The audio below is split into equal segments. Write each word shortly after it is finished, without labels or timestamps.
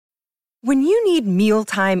When you need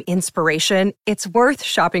mealtime inspiration, it's worth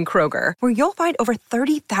shopping Kroger, where you'll find over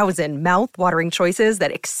 30,000 mouth-watering choices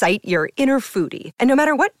that excite your inner foodie. And no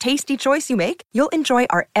matter what tasty choice you make, you'll enjoy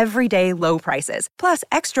our everyday low prices, plus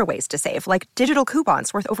extra ways to save, like digital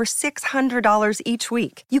coupons worth over $600 each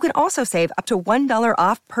week. You can also save up to $1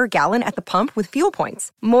 off per gallon at the pump with fuel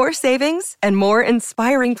points. More savings and more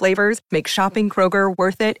inspiring flavors make shopping Kroger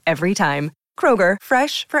worth it every time. Kroger,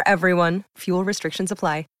 fresh for everyone. Fuel restrictions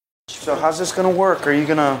apply. So how's this gonna work? Are you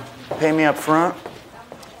gonna pay me up front?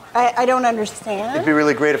 I don't understand. It'd be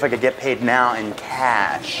really great if I could get paid now in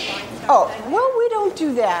cash. Oh, well, we don't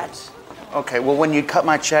do that. Okay, well, when you cut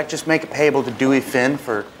my check, just make it payable to Dewey Finn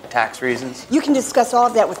for tax reasons. You can discuss all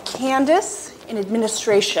of that with Candace in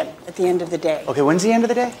administration at the end of the day. Okay, when's the end of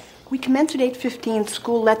the day? We commence at 8:15.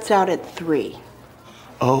 School lets out at 3.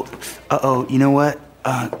 Oh, you know what?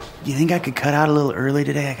 You think I could cut out a little early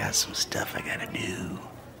today? I got some stuff I gotta do.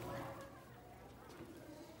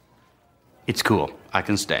 It's cool. I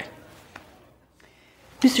can stay.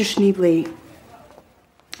 Mr. Schneebly,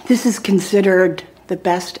 this is considered the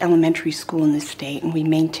best elementary school in the state, and we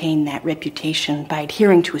maintain that reputation by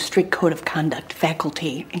adhering to a strict code of conduct,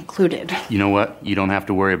 faculty included. You know what? You don't have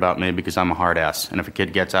to worry about me because I'm a hard ass. And if a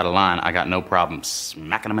kid gets out of line, I got no problem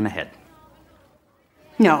smacking him in the head.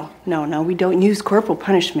 No. We don't use corporal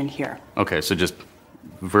punishment here. Okay, so just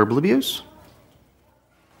verbal abuse?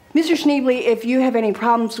 Mr. Schneebly, if you have any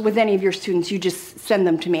problems with any of your students, you just send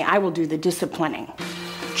them to me. I will do the disciplining.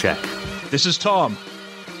 Check. This is Tom.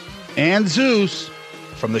 And Zeus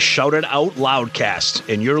from the Shout It Out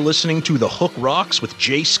Loudcast, and you're listening to The Hook Rocks with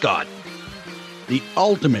Jay Scott, the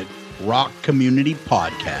ultimate rock community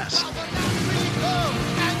podcast.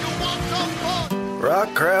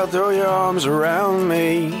 Rock crowd, throw your arms around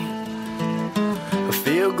me. I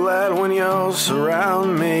feel glad when you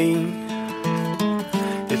surround me.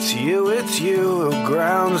 It's you who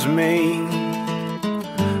grounds me.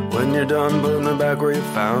 When you're done, put me back where you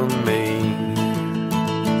found me.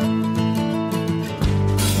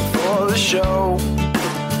 For the show,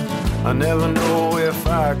 I never know if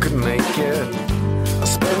I could make it. I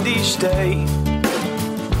spend each day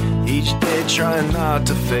trying not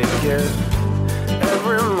to fake it.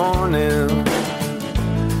 Every morning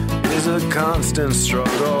is a constant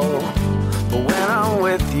struggle, but when I'm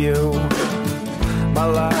with you, my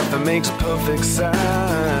life, it makes perfect sense.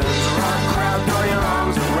 Rock crowd, throw your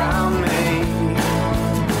arms around me.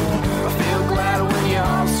 I feel glad when you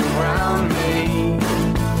all surround me.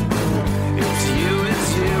 It's you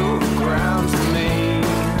who grounds me.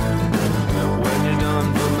 When you're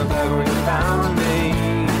done, put me back where you found me.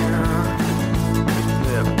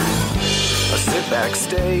 Yeah. I sit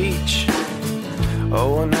backstage.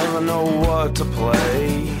 Oh, I never know what to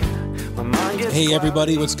play. Hey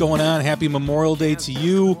everybody, what's going on? Happy Memorial Day to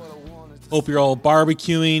you. Hope you're all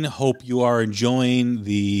barbecuing. Hope you are enjoying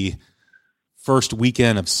the first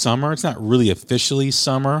weekend of summer. It's not really officially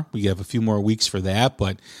summer. We have a few more weeks for that,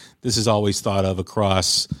 but this is always thought of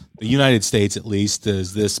across the United States, at least,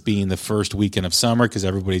 as this being the first weekend of summer because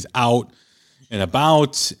everybody's out and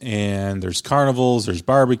about, and there's carnivals, there's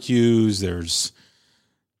barbecues, there's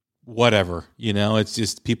whatever. You know, it's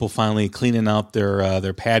just people finally cleaning out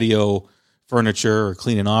their patio furniture or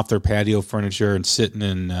cleaning off their patio furniture and sitting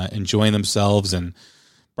and enjoying themselves and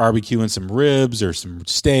barbecuing some ribs or some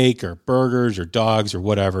steak or burgers or dogs or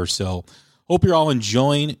whatever. So hope you're all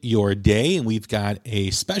enjoying your day, and we've got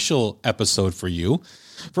a special episode for you.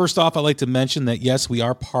 First off, I'd like to mention that, yes, we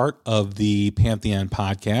are part of the Pantheon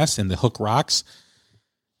podcast, and the Hook Rocks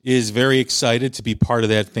is very excited to be part of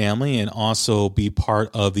that family and also be part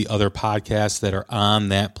of the other podcasts that are on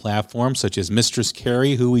that platform, such as Mistress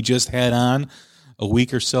Carrie, who we just had on a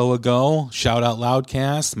week or so ago, Shout Out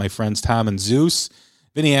Loudcast, my friends Tom and Zeus,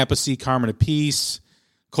 Vinny Appice, Carmen Apice,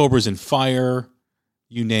 Cobras and Fire,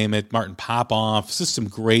 you name it, Martin Popoff. This is some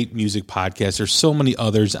great music podcasts. There's so many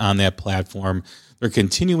others on that platform. They're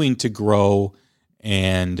continuing to grow.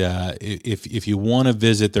 And if you want to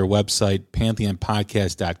visit their website,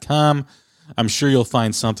 pantheonpodcast.com, I'm sure you'll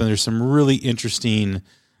find something. There's some really interesting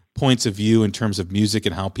points of view in terms of music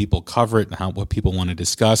and how people cover it and what people want to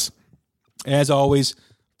discuss. As always,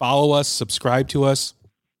 follow us, subscribe to us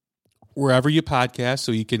wherever you podcast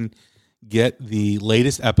so you can get the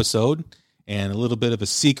latest episode. And a little bit of a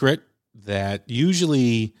secret that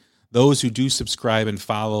usually those who do subscribe and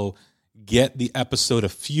follow get the episode a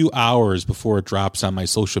few hours before it drops on my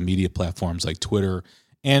social media platforms like Twitter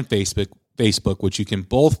and Facebook, which you can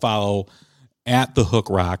both follow at The Hook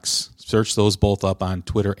Rocks. Search those both up on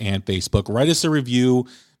Twitter and Facebook. Write us a review.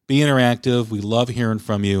 Be interactive. We love hearing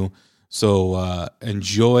from you. So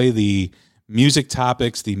enjoy the music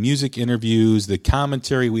topics, the music interviews, the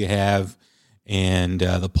commentary we have, and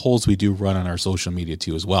the polls we do run on our social media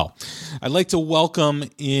too as well. I'd like to welcome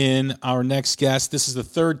in our next guest. This is the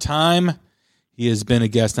third time he has been a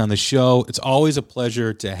guest on the show. It's always a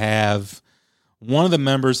pleasure to have one of the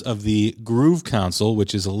members of the Groove Council,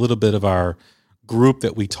 which is a little bit of our group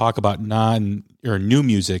that we talk about new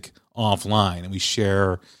music offline, and we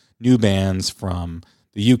share new bands from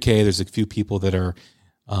the UK. There's a few people that are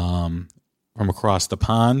from across the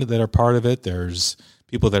pond that are part of it. There's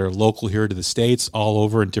people that are local here to the States, all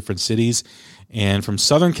over in different cities. And from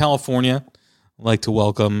Southern California, I'd like to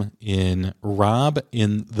welcome in Rob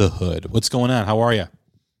in the Hood. What's going on? How are you?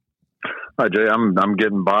 Hi, Jay. I'm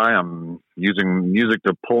getting by. I'm using music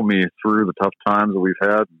to pull me through the tough times that we've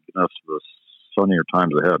had. That's the sunnier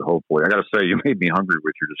times ahead, hopefully. I got to say, you made me hungry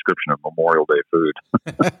with your description of Memorial Day food.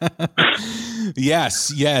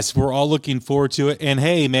 Yes. We're all looking forward to it. And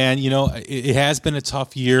hey, man, it has been a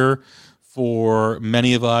tough year for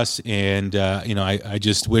many of us. And, I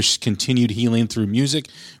just wish continued healing through music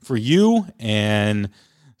for you. And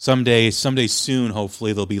someday soon,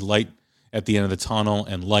 hopefully there'll be light at the end of the tunnel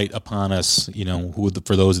and light upon us,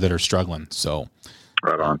 for those that are struggling. So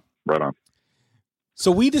right on. So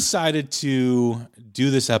we decided to do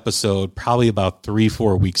this episode probably about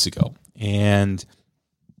 3-4 weeks ago. And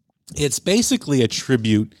it's basically a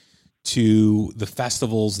tribute to the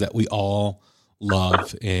festivals that we all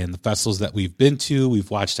love and the festivals that we've been to, we've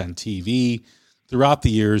watched on TV throughout the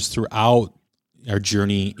years, throughout our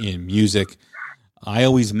journey in music. I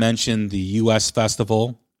always mention the US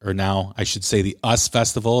Festival, or now I should say the US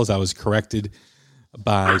Festival, as I was corrected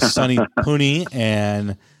by Sonny Pooney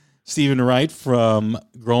and Stephen Wright from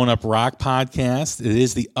Growing Up Rock podcast. It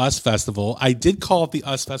is the US Festival. I did call it the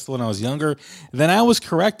US Festival when I was younger. Then I was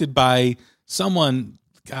corrected by someone,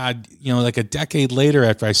 like a decade later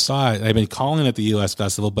after I saw it. I've been calling it the US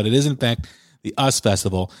Festival, but it is in fact the US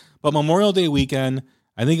Festival. But Memorial Day weekend,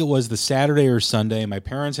 I think it was the Saturday or Sunday, my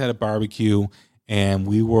parents had a barbecue, and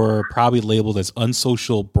we were probably labeled as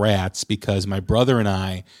unsocial brats because my brother and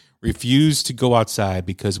I refused to go outside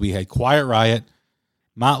because we had Quiet Riot,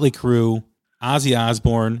 Motley Crue, Ozzy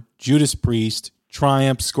Osbourne, Judas Priest,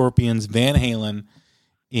 Triumph, Scorpions, Van Halen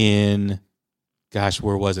in,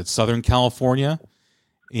 where was it? Southern California.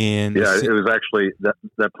 It was actually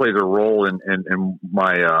that plays a role in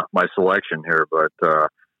my my selection here, but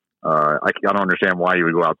I don't understand why you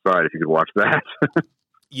would go outside if you could watch that.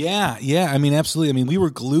 Yeah. I mean, absolutely. I mean, we were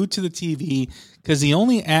glued to the TV because the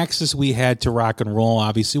only access we had to rock and roll,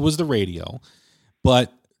 obviously, was the radio.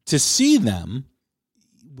 But to see them,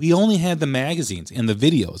 we only had the magazines and the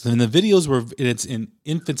videos. And the videos were in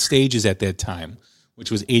infant stages at that time, which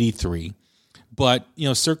was 83. But,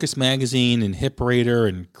 Circus Magazine and Hip Radar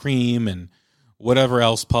and Cream and whatever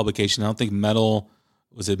else publication. I don't think Metal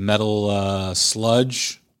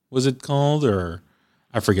Sludge was it called, or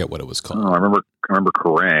I forget what it was called. Oh, I remember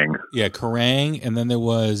Kerrang. Yeah, Kerrang. And then there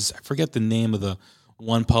was, I forget the name of the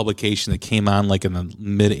one publication that came on like in the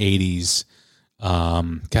mid 80s.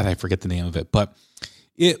 I forget the name of it, but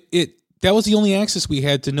that was the only access we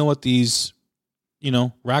had to know what these,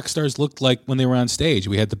 rock stars looked like when they were on stage.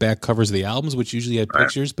 We had the back covers of the albums, which usually had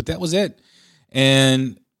pictures, but that was it.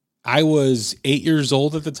 And I was 8 years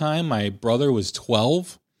old at the time. My brother was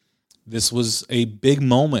 12. This was a big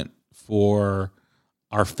moment for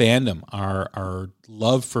our fandom, our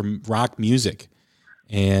love for rock music.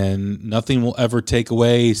 And nothing will ever take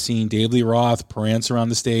away seeing Dave Lee Roth prance around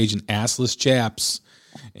the stage in assless chaps,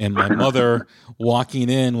 and my mother walking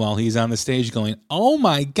in while he's on the stage going, "Oh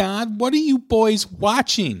my God, what are you boys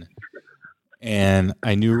watching?" And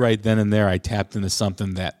I knew right then and there I tapped into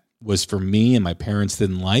something that was for me and my parents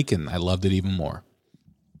didn't like, and I loved it even more.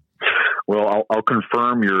 Well, I'll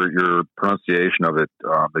confirm your pronunciation of it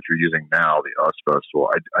that you're using now, the US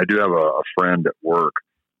Festival. I do have a friend at work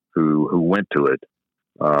who went to it.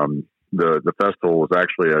 The festival was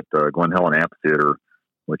actually at Glen Helen Amphitheater,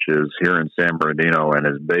 which is here in San Bernardino and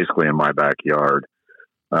is basically in my backyard.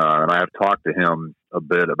 And I have talked to him a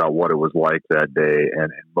bit about what it was like that day. And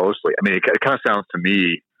mostly, I mean, it kind of sounds to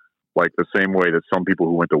me like the same way that some people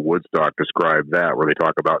who went to Woodstock describe that, where they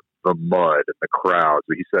talk about the mud and the crowds.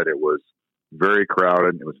 He said it was very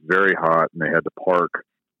crowded, it was very hot, and they had to park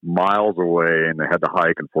miles away, and they had to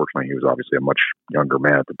hike. Unfortunately, he was obviously a much younger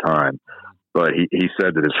man at the time. But he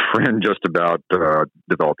said that his friend just about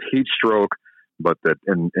developed heat stroke, but that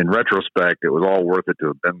in retrospect, it was all worth it to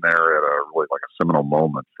have been there at a really like a seminal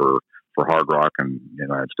moment for hard rock in the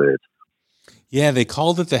United States. Yeah, they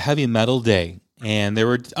called it the Heavy Metal Day. And there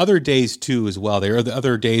were other days too as well. There were the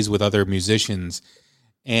other days with other musicians.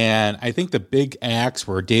 And I think the big acts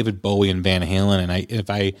were David Bowie and Van Halen. And if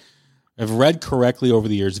I have read correctly over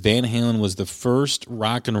the years, Van Halen was the first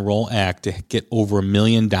rock and roll act to get over $1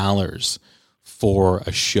 million for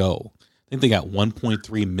a show. I think they got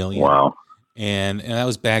 1.3 million. Wow. And that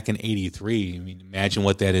was back in 83. I mean, imagine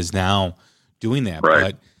what that is now doing that.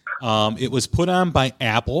 Right. But it was put on by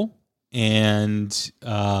Apple, and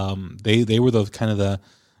they were the kind of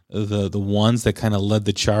the ones that kind of led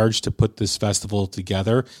the charge to put this festival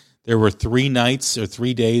together. There were 3 nights or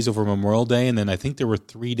 3 days over Memorial Day, and then I think there were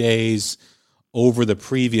 3 days over the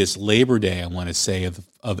previous Labor Day, I want to say,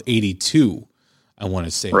 of 82. I want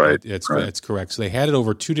to say. Right. That's correct. So they had it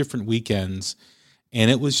over 2 different weekends,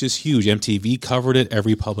 and it was just huge. MTV covered it.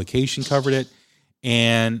 Every publication covered it.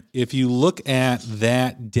 And if you look at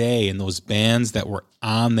that day and those bands that were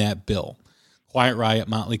on that bill, Quiet Riot,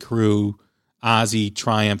 Motley Crue, Ozzy,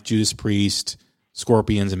 Triumph, Judas Priest,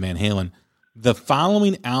 Scorpions, and Van Halen, the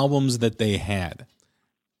following albums that they had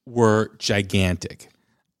were gigantic.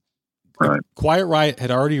 Right. Quiet Riot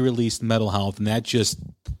had already released Metal Health, and that just,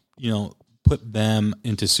 put them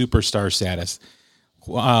into superstar status.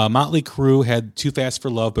 Motley Crue had Too Fast for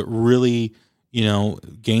Love, but really,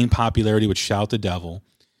 gained popularity with Shout the Devil.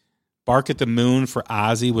 Bark at the Moon for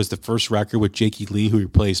Ozzy was the first record with Jakey Lee, who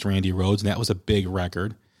replaced Randy Rhoads, and that was a big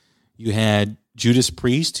record. You had Judas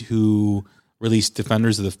Priest, who released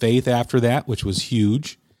Defenders of the Faith after that, which was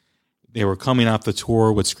huge. They were coming off the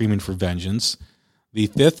tour with Screaming for Vengeance. The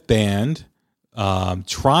fifth band,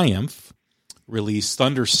 Triumph, released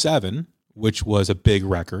Thunder 7, which was a big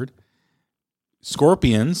record.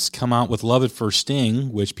 Scorpions come out with Love at First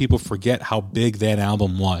Sting, which people forget how big that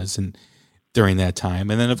album was and during that time.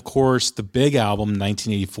 And then, of course, the big album,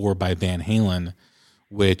 1984 by Van Halen,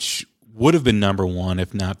 which would have been number 1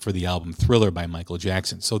 if not for the album Thriller by Michael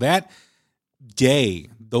Jackson. So that day,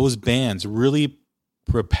 those bands really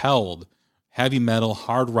propelled heavy metal,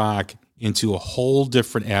 hard rock into a whole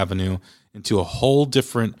different avenue, into a whole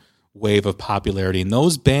different wave of popularity. And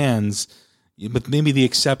those bands, with maybe the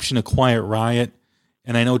exception of Quiet Riot,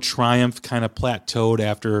 and I know Triumph kind of plateaued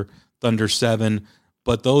after Thunder 7,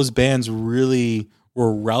 but those bands really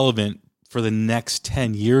were relevant for the next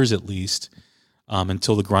 10 years at least,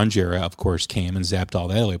 until the grunge era, of course, came and zapped all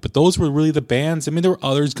that away. But those were really the bands. I mean, there were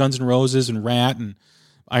others, Guns N' Roses and Rat and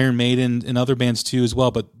Iron Maiden and other bands too as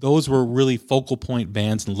well, but those were really focal point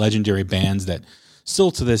bands and legendary bands that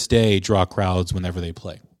still to this day draw crowds whenever they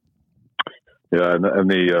play. Yeah, and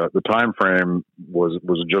the time frame was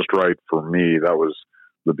just right for me. That was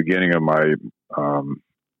the beginning of my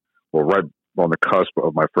right on the cusp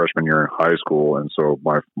of my freshman year in high school, and so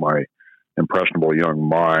my impressionable young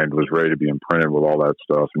mind was ready to be imprinted with all that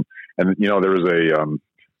stuff. And there was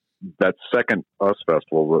that second US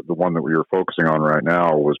Festival, the one that we were focusing on right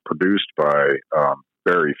now, was produced by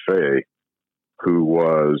Barry Fay, who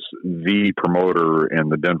was the promoter in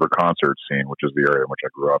the Denver concert scene, which is the area in which I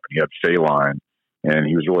grew up. And he had Fayline, and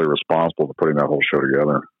he was really responsible for putting that whole show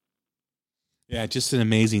together. Yeah, just an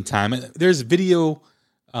amazing time. There's video.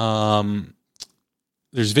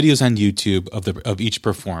 There's videos on YouTube of each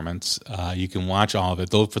performance. You can watch all of it.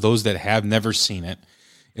 Though for those that have never seen it,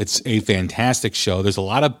 it's a fantastic show. There's a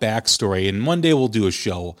lot of backstory, and one day we'll do a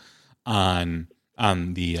show on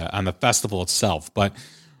the festival itself. But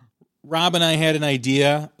Rob and I had an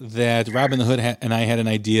idea that Rob and the Hood and I had an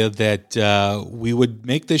idea that we would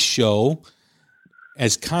make this show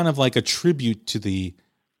as kind of like a tribute to the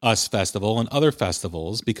US Festival and other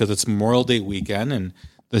festivals, because it's Memorial Day weekend and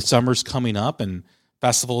the summer's coming up and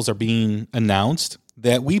festivals are being announced,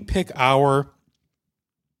 that we pick our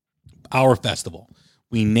festival.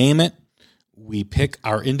 We name it. We pick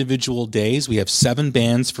our individual days. We have 7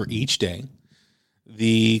 bands for each day.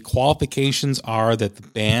 The qualifications are that the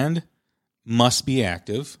band must be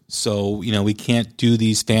active. So, we can't do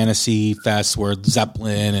these fantasy fests where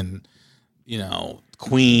Zeppelin and,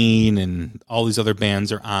 Queen and all these other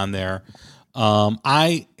bands are on there.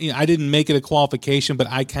 I didn't make it a qualification, but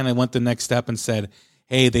I kind of went the next step and said,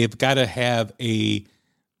 hey, they've got to have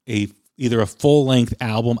either a full-length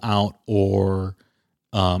album out or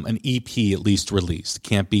an EP at least released.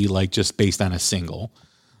 Can't be like just based on a single.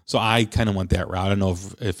 So I kind of went that route. I don't know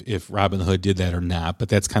if Robin Hood did that or not, but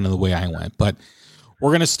that's kind of the way I went. But we're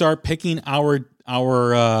going to start picking our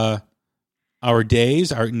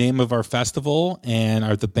days, our name of our festival,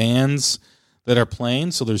 and the bands that are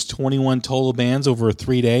playing. So there's 21 total bands over a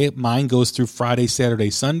 3-day. Mine goes through Friday, Saturday,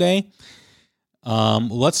 Sunday.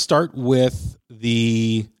 Let's start with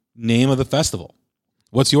the name of the festival.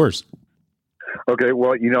 What's yours? Okay,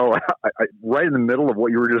 well, I right in the middle of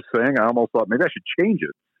what you were just saying, I almost thought maybe I should change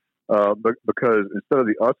it. because instead of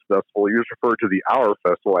the US Festival, you just referred to the Our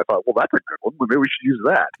Festival. I thought, well, that's a good one. Maybe we should use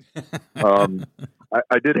that.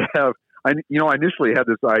 I did have, I initially had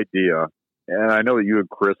this idea, and I know that you and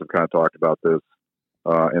Chris have kind of talked about this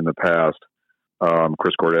in the past,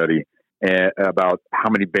 Chris Cordetti, and about how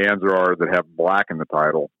many bands there are that have black in the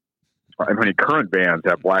title. How many current bands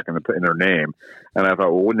have black in their name? And I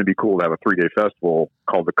thought, well, wouldn't it be cool to have a 3-day festival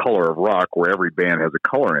called The Color of Rock, where every band has a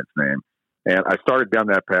color in its name? And I started down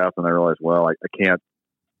that path, and I realized, well, I can't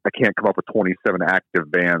come up with 27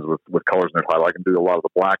 active bands with colors in their title. I can do a lot of the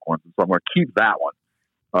black ones, and so I'm going to keep that one.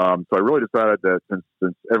 So I really decided that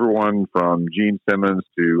since everyone from Gene Simmons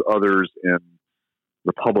to others in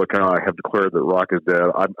the public eye have declared that rock is dead,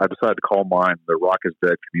 I decided to call mine the Rock is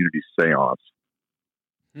Dead Community Seance.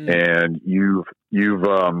 And you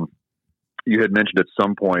had mentioned at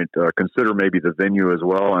some point, consider maybe the venue as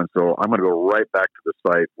well. And so I'm going to go right back to the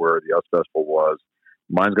site where the US Festival was.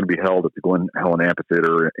 Mine's going to be held at the Glen Helen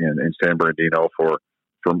Amphitheater in San Bernardino for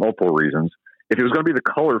multiple reasons. If it was going to be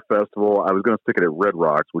the Color Festival, I was going to stick it at Red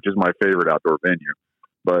Rocks, which is my favorite outdoor venue.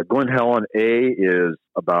 But Glen Helen is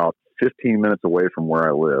about 15 minutes away from where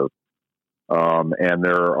I live. And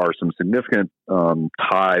there are some significant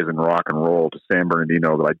ties in rock and roll to San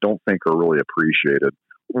Bernardino that I don't think are really appreciated.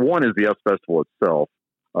 One is the US Festival itself.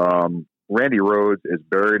 Randy Rhoads is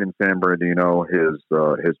buried in San Bernardino.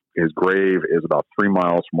 His grave is about 3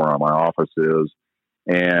 miles from where my office is.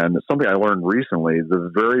 And something I learned recently,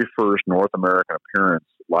 the very first North American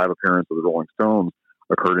live appearance of the Rolling Stones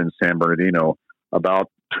occurred in San Bernardino, about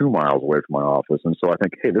 2 miles away from my office. And so I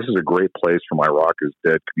think, hey, this is a great place for my Rock is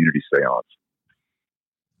Dead community seance.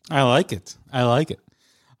 I like it.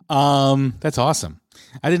 That's awesome.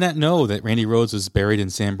 I did not know that Randy Rhoads was buried in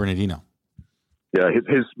San Bernardino. Yeah,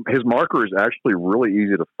 his marker is actually really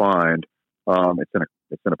easy to find. It's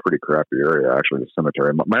in a pretty crappy area, actually, the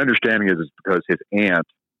cemetery. My understanding is because his aunt,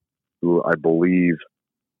 who I believe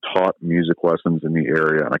taught music lessons in the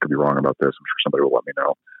area, and I could be wrong about this, I'm sure somebody will let me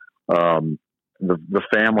know. The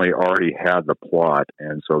family already had the plot,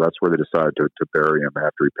 and so that's where they decided to bury him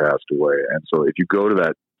after he passed away. And so if you go to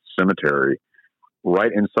that cemetery,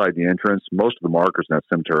 right inside the entrance, most of the markers in that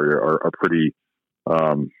cemetery are pretty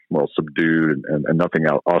subdued and nothing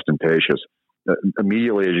ostentatious.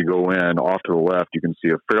 Immediately as you go in, off to the left, you can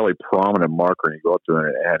see a fairly prominent marker, and you go up to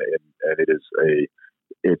it, and it is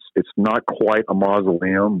it's not quite a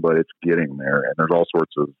mausoleum, but it's getting there. And there's all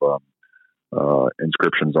sorts of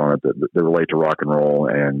inscriptions on it that relate to rock and roll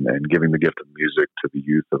and giving the gift of music to the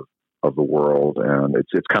youth of the world. And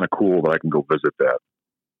it's kind of cool that I can go visit that.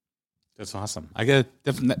 That's awesome. I got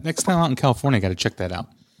next time out in California, I got to check that out.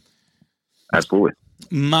 Absolutely.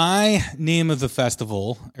 My name of the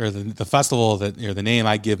festival, or the festival the name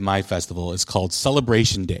I give my festival is called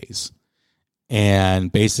Celebration Days.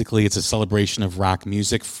 And basically it's a celebration of rock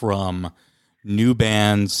music from new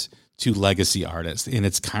bands to legacy artists. And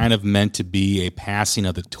it's kind of meant to be a passing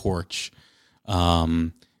of the torch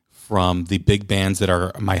from the big bands that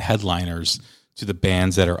are my headliners to the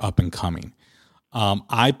bands that are up and coming.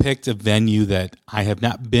 I picked a venue that I have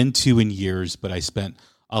not been to in years, but I spent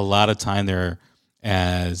a lot of time there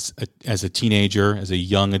as a teenager, as a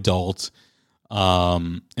young adult,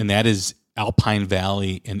 and that is Alpine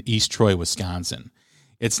Valley in East Troy, Wisconsin.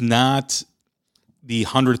 It's not the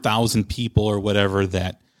 100,000 people or whatever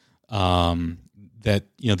that the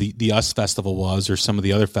US Festival was, or some of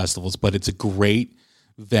the other festivals, but it's a great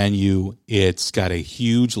venue. It's got a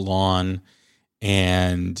huge lawn,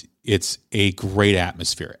 and it's a great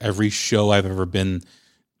atmosphere. Every show I've ever been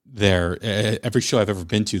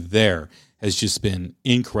to there has just been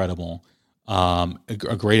incredible. A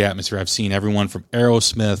great atmosphere. I've seen everyone from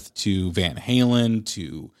Aerosmith to Van Halen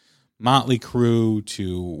to Motley Crue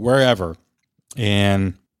to wherever.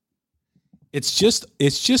 And it's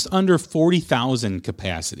just under 40,000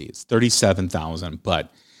 capacity. It's 37,000,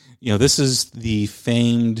 but this is the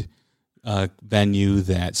famed venue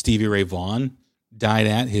that Stevie Ray Vaughan died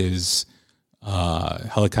at. His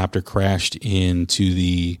helicopter crashed into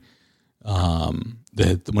the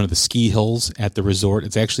one of the ski hills at the resort.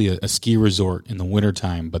 It's actually a ski resort in the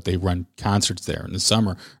wintertime, but they run concerts there in the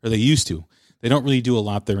summer, or they used to. They don't really do a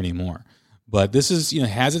lot there anymore. But this is,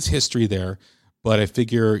 has its history there. But I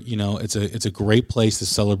figure, it's a great place to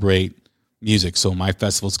celebrate music. So my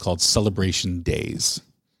festival is called Celebration Days.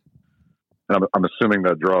 And I'm assuming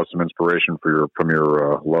that draws some inspiration from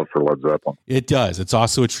your love for Led Zeppelin. It does. It's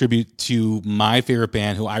also a tribute to my favorite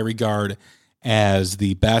band, who I regard as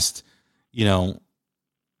the best,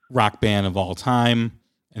 rock band of all time,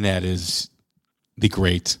 and that is the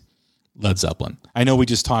great Led Zeppelin. I know we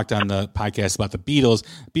just talked on the podcast about the Beatles.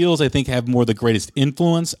 Beatles, I think, have more the greatest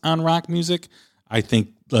influence on rock music. I think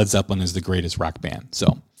Led Zeppelin is the greatest rock band.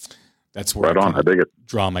 So that's where I dig it.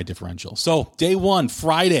 Draw my differential. So day one,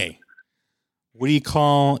 Friday. What do you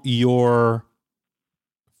call your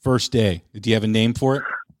first day? Do you have a name for it?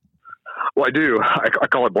 Well, I do. I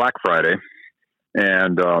call it Black Friday.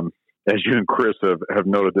 And as you and Chris have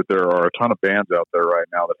noted, that there are a ton of bands out there right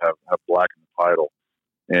now that have black in the title.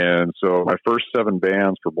 And so my first 7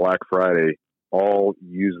 bands for Black Friday all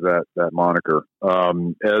use that moniker.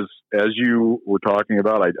 As you were talking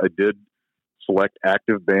about, I did select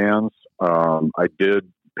active bands. I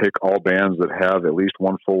did pick all bands that have at least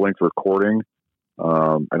one full-length recording.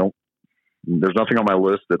 There's nothing on my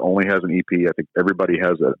list that only has an EP. I think everybody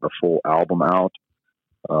has a full album out.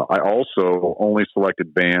 I also only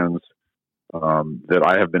selected bands that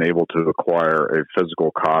I have been able to acquire a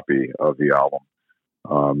physical copy of the album.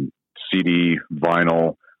 CD,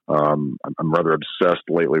 vinyl. I'm rather obsessed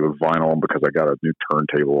lately with vinyl because I got a new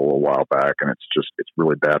turntable a while back, and it's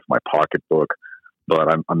really bad for my pocketbook.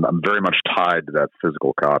 But I'm very much tied to that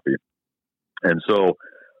physical copy. And so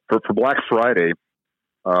for Black Friday,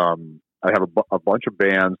 I have a bunch of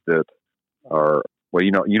bands that are, well,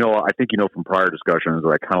 I think from prior discussions that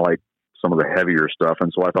I kind of like some of the heavier stuff.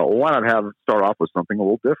 And so I thought, well, why not start off with something a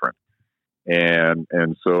little different?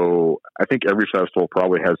 And so I think every festival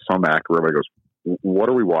probably has some act where everybody goes, what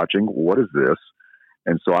are we watching? What is this?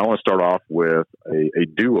 And so I want to start off with a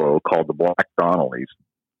duo called the Black Donnellys,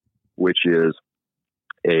 which is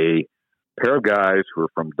a pair of guys who are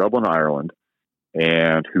from Dublin, Ireland,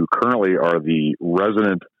 and who currently are the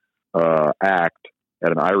resident act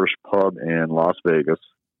at an Irish pub in Las Vegas.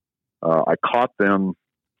 I caught them,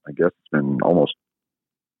 I guess it's been almost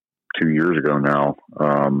 2 years ago now,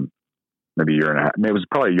 maybe a year and a half. It was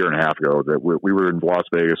probably a year and a half ago that we were in Las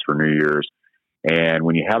Vegas for New Year's. And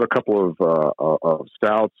when you have a couple of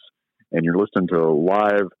stouts and you're listening to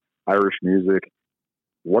live Irish music,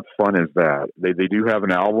 what fun is that? They do have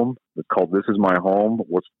an album that's called This Is My Home.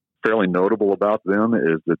 What's fairly notable about them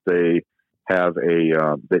is that they have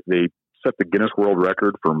they set the Guinness World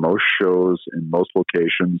Record for most shows in most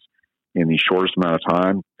locations in the shortest amount of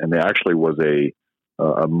time. And there actually was a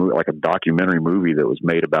documentary movie that was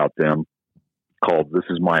made about them called This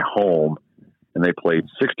Is My Home. And they played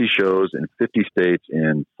 60 shows in 50 states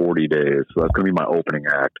in 40 days. So that's going to be my opening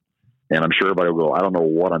act. And I'm sure everybody will go, I don't know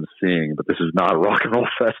what I'm seeing, but this is not a rock and roll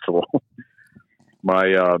festival.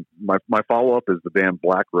 My follow-up is the band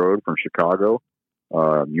Black Road from Chicago,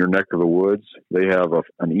 your neck of the woods. They have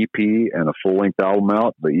an EP and a full-length album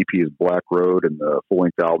out. The EP is Black Road, and the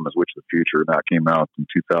full-length album is Witch of the Future, and that came out in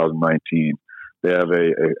 2019. They have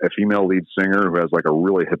a female lead singer who has like a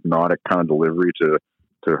really hypnotic kind of delivery to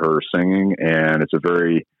her singing, and it's a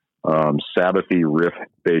very Sabbathy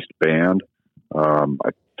riff-based band.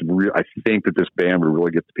 I think that this band would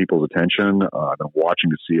really get the people's attention. I've been watching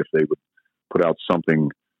to see if they would put out something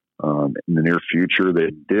in the near future.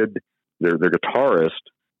 They did. Their guitarist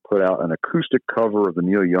put out an acoustic cover of the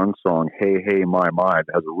Neil Young song "Hey Hey My My"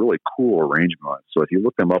 that has a really cool arrangement on it. So if you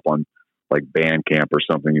look them up on like Bandcamp or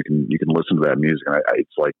something, you can listen to that music. And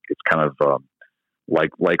it's kind of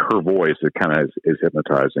like her voice. It kind of is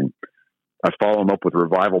hypnotizing. I follow them up with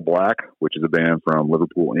Revival Black, which is a band from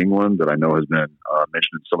Liverpool, England, that I know has been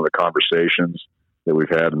mentioned in some of the conversations that we've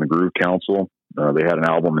had in the Groove Council. They had an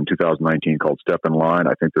album in 2019 called Step in Line.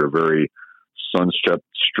 I think they're a very Sunstrip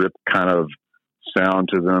kind of sound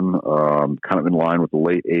to them, kind of in line with the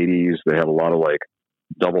late 80s. They have a lot of like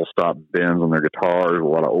double stop bends on their guitars, a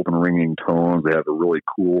lot of open ringing tones. They have a really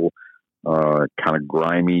cool kind of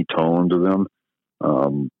grimy tone to them.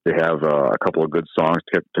 They have a couple of good songs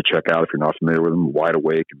to check out if you're not familiar with them, Wide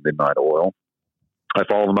Awake and Midnight Oil. I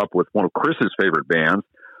follow them up with one of Chris's favorite bands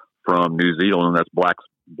from New Zealand, and that's Black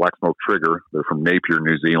Smoke Trigger. They're from Napier,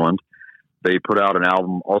 New Zealand. They put out an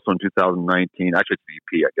album also in 2019. Actually, it's an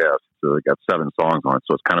EP, I guess. So they got 7 songs on it,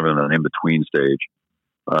 so it's kind of in an in-between stage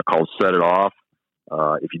called Set It Off.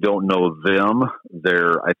 If you don't know them,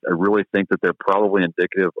 I really think that they're probably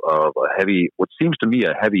indicative of what seems to me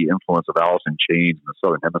a heavy influence of Alice in Chains in the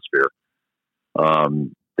Southern Hemisphere.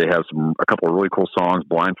 They have a couple of really cool songs,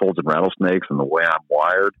 Blindfolds and Rattlesnakes and The Way I'm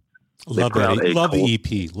Wired. Love the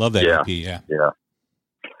EP. Love that EP. Yeah.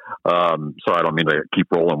 Sorry, I don't mean to keep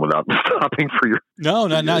rolling without stopping for your. No,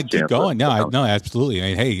 keep going. No, absolutely. I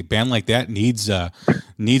mean, hey, a band like that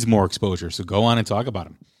needs more exposure. So go on and talk about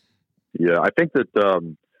them. Yeah, I think that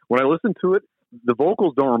when I listen to it, the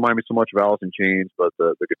vocals don't remind me so much of Alice in Chains, but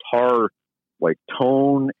the guitar like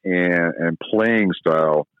tone and playing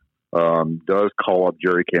style does call up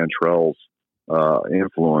Jerry Cantrell's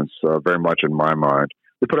influence very much in my mind.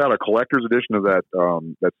 They put out a collector's edition of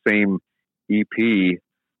that same EP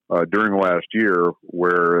during last year,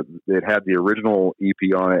 where it had the original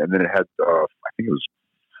EP on it, and then it had I think it was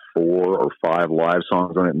 4 or 5 live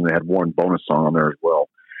songs on it, and they had one bonus song on there as well.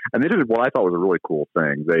 And they did what I thought was a really cool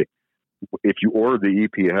thing. If you ordered the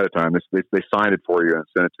EP ahead of time, they signed it for you and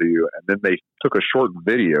sent it to you, and then they took a short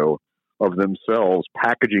video of themselves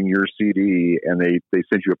packaging your CD, and they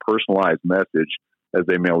sent you a personalized message as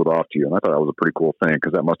they mailed it off to you. And I thought that was a pretty cool thing,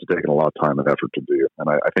 because that must have taken a lot of time and effort to do. And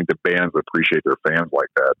I think the bands that appreciate their fans like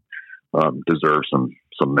that deserve some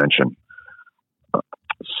mention.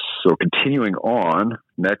 So continuing on,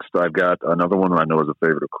 next I've got another one that I know is a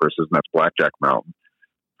favorite of Chris's, and that's Blackjack Mountain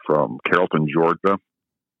from Carrollton, Georgia.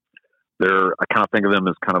 I kind of think of them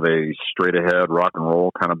as kind of a straight-ahead rock and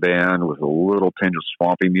roll kind of band with a little tinge of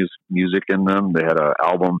swampy music in them. They had an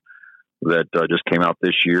album that just came out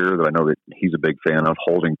this year that I know that he's a big fan of,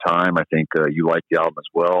 Holding Time. I think you like the album as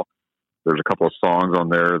well. There's a couple of songs on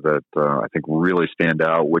there that I think really stand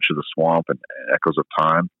out, Witch of the Swamp and Echoes of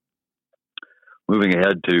Time. Moving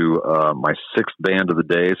ahead to my 6th band of the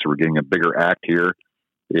day, so we're getting a bigger act here,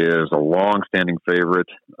 is a long-standing favorite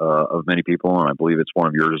of many people, and I believe it's one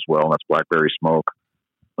of yours as well, and that's Blackberry Smoke.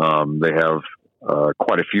 They have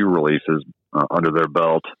quite a few releases under their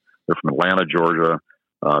belt. They're from Atlanta, Georgia.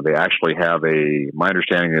 They actually have my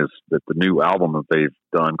understanding is that the new album that they've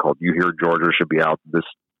done called You Hear Georgia should be out this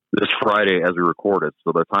Friday as we record it.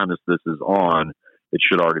 So by the time this is on, it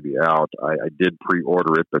should already be out. I did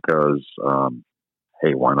pre-order it because,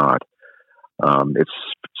 hey, why not? It's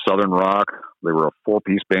Southern rock. They were a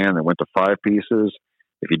 4-piece band that went to 5 pieces.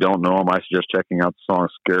 If you don't know them, I suggest checking out the song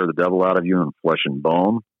Scare the Devil Out of You and Flesh and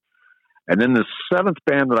Bone. And then the 7th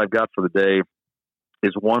band that I've got for the day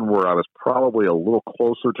is one where I was probably a little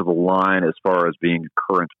closer to the line as far as being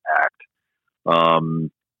a current act.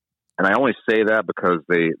 And I only say that because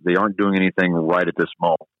they aren't doing anything right at this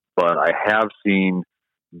moment. But I have seen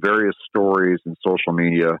various stories in social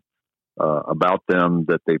media about them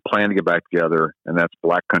that they plan to get back together, and that's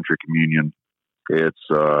Black Country Communion.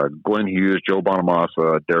 It's Glenn Hughes, Joe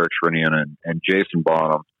Bonamassa, Derek Shrinian, and Jason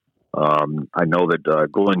Bonham. I know that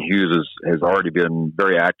Glenn Hughes has already been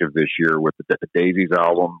very active this year with the Daisies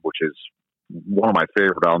album, which is one of my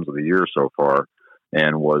favorite albums of the year so far,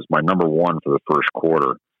 and was my number 1 for the first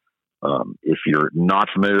quarter. If you're not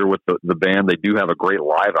familiar with the band, they do have a great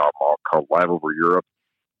live album called Live Over Europe,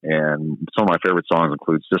 and some of my favorite songs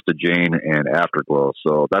include Sister Jane and Afterglow.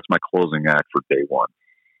 So that's my closing act for day 1.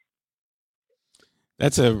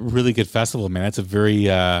 That's a really good festival, man. That's a very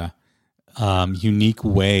unique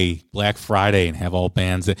way, Black Friday, and have all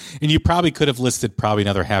bands. And you probably could have listed probably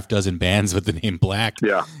another half dozen bands with the name Black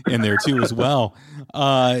in there too as well.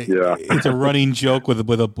 It's a running joke with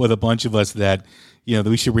a bunch of us that, that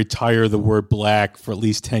we should retire the word Black for at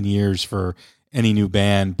least 10 years for any new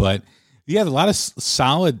band. But yeah, a lot of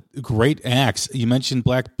solid, great acts. You mentioned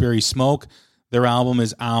Blackberry Smoke. Their album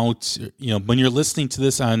is out. When you're listening to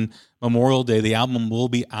this on Memorial Day, the album will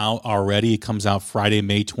be out already. It comes out Friday,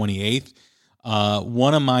 May 28th.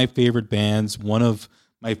 One of my favorite bands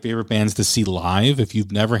to see live. If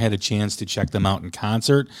you've never had a chance to check them out in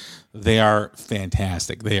concert, they are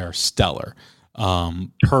fantastic. They are stellar.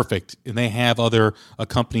 Perfect. And they have other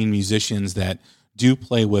accompanying musicians that do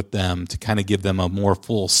play with them to kind of give them a more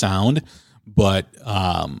full sound. But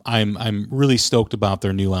I'm really stoked about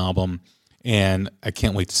their new album, and I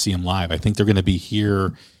can't wait to see them live. I think they're going to be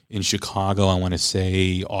here in Chicago, I want to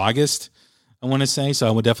say August. So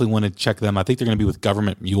I would definitely want to check them. I think they're going to be with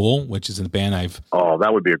Government Mule, which is a band that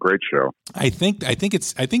would be a great show. I think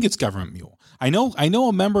it's Government Mule. I know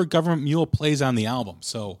a member of Government Mule plays on the album,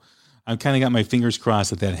 so I've kind of got my fingers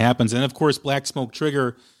crossed that happens. And of course, Black Smoke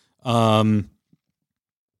Trigger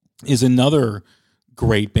is another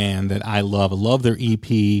great band that I love. I love their EP.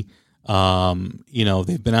 They've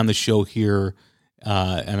been on the show here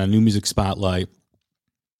and a New Music Spotlight.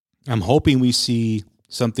 I'm hoping we see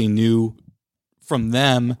something new from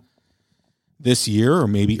them this year or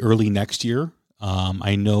maybe early next year.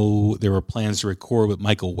 I know there were plans to record with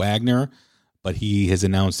Michael Wagner, but he has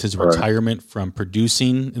announced his retirement from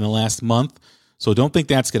producing in the last month. So don't think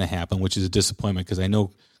that's going to happen, which is a disappointment, because I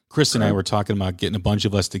know Chris and I were talking about getting a bunch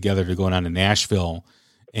of us together to go down to Nashville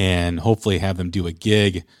and hopefully have them do a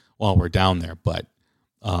gig while we're down there. But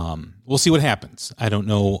we'll see what happens. I don't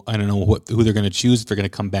know who they're going to choose, if they're going to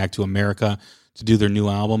come back to America to do their new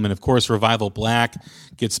album. And of course, Revival Black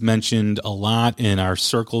gets mentioned a lot in our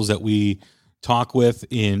circles that we talk with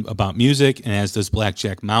about music, and as does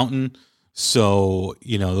Blackjack Mountain. So,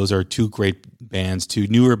 those are two great bands, two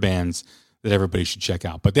newer bands that everybody should check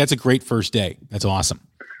out. But that's a great first day. That's awesome.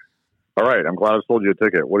 All right. I'm glad I sold you a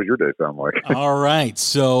ticket. What does your day sound like? All right.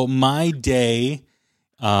 So my day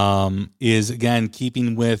is, again,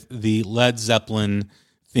 keeping with the Led Zeppelin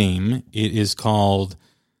theme. It is called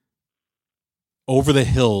Over the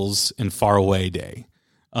Hills and Far Away Day.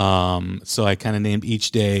 So I kind of named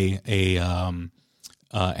each day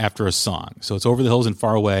after a song. So it's Over the Hills and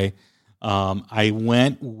Far Away. I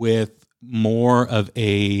went with more of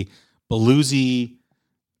a bluesy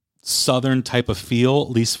Southern type of feel,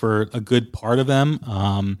 at least for a good part of them.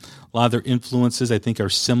 A lot of their influences, I think, are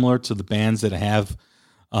similar to the bands that have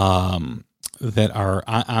that are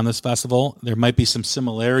on this festival. There might be some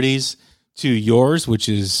similarities to yours, which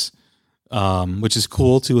is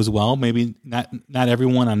cool too as well. Maybe not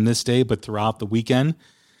everyone on this day, but throughout the weekend.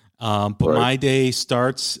 But right. My day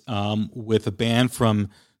starts with a band from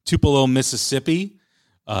Tupelo, Mississippi,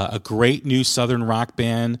 a great new Southern rock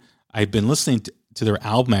band. I've been listening to their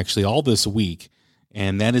album actually all this week,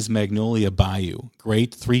 and that is Magnolia Bayou.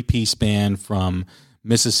 Great 3-piece band from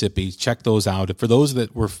Mississippi. Check those out. For those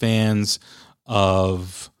that were fans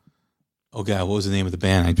of, oh God, what was the name of the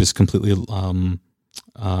band? I just completely,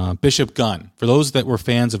 Bishop Gunn. For those that were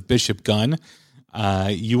fans of Bishop Gunn,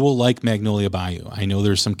 you will like Magnolia Bayou. I know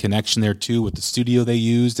there's some connection there too with the studio they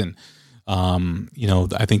used, and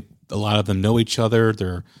I think a lot of them know each other.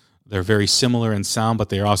 They're very similar in sound, but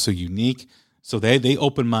they're also unique. So they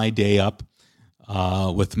open my day up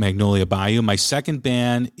with Magnolia Bayou. My second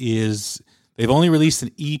band is, they've only released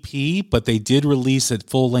an EP, but they did release a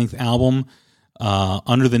full-length album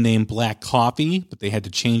under the name Black Coffee, but they had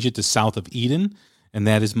to change it to South of Eden, and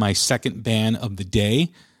that is my second band of the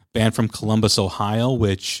day, band from Columbus, Ohio,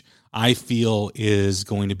 which I feel is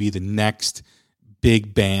going to be the next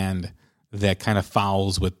big band that kind of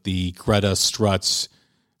fouls with the Greta Struts,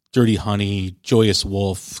 Dirty Honey, Joyous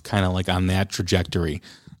Wolf, kind of like on that trajectory.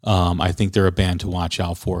 I think they're a band to watch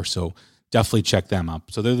out for, so definitely check them out.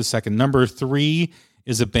 So they're the second. Number 3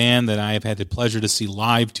 is a band that I have had the pleasure to see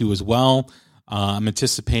live too as well. I'm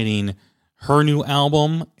anticipating her new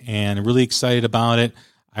album and really excited about it.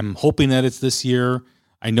 I'm hoping that it's this year.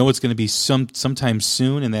 I know it's going to be sometime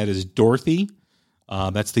soon, and that is Dorothy.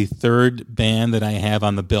 That's the third band that I have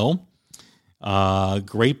on the bill.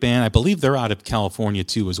 Great band. I believe they're out of California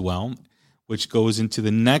too as well, which goes into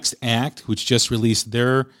the next act, which just released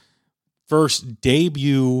their first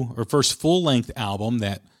debut or first full-length album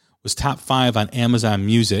that was top 5 on Amazon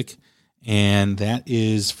Music, and that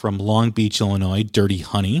is from Long Beach, Illinois, Dirty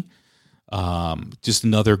Honey. Just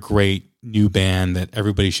another great new band that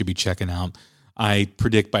everybody should be checking out. I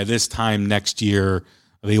predict by this time next year,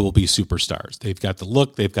 they will be superstars. They've got the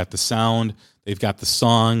look, they've got the sound, they've got the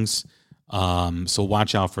songs, so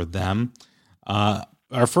watch out for them.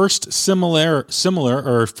 Our first similar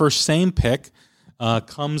or first same pick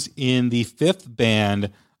comes in the 5th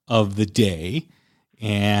band of the day,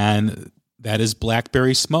 and that is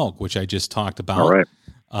Blackberry Smoke, which I just talked about. All right.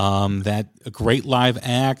 That a great live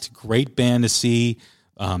act, great band to see.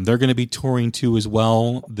 They're going to be touring too as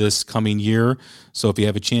well this coming year. So if you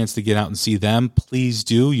have a chance to get out and see them, please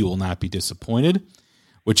do. You will not be disappointed.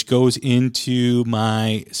 Which goes into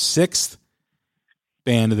my 6th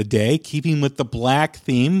band of the day, keeping with the black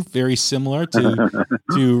theme, very similar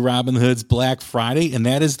to Robin Hood's Black Friday, and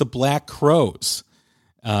that is the Black Crowes,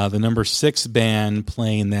 the number 6 band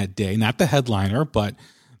playing that day. Not the headliner, but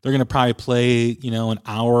they're going to probably play, an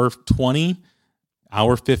hour 20,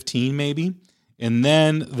 hour 15 maybe. And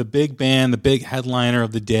then the big band, the big headliner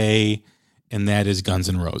of the day, and that is Guns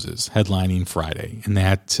N' Roses, headlining Friday. And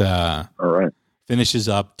that all right. Finishes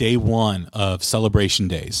up day 1 of Celebration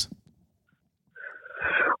Days.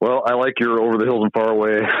 Well, I like your Over the Hills and Far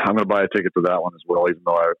Away. I'm going to buy a ticket to that one as well, even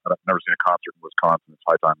though I've never seen a concert in Wisconsin. It's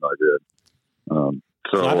high time that I did.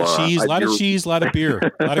 A lot of cheese, a lot of cheese, a lot of beer,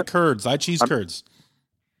 a lot of curds, a lot of cheese curds.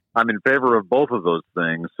 I'm in favor of both of those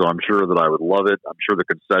things, so I'm sure that I would love it. I'm sure the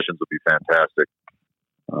concessions would be fantastic.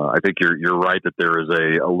 I think you're right that there is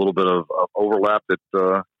a little bit of overlap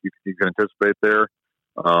that you can anticipate there.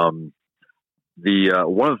 One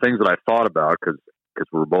of the things that I thought about, because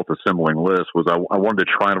we were both assembling lists, was I wanted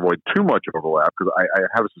to try and avoid too much overlap, because I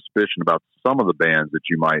have a suspicion about some of the bands that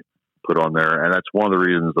you might put on there, and that's one of the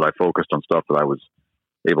reasons that I focused on stuff that I was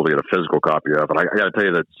able to get a physical copy of. And I got to tell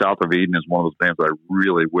you that South of Eden is one of those bands that I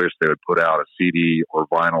really wish they would put out a CD or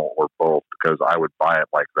vinyl or both, because I would buy it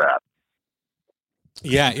like that.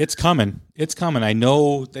 Yeah, it's coming. It's coming. I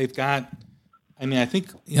know they've got, I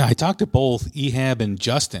think, I talked to both Ehab and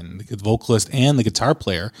Justin, the vocalist and the guitar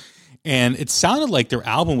player, and it sounded like their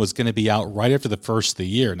album was going to be out right after the first of the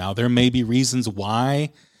year. Now, there may be reasons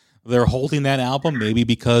why they're holding that album, maybe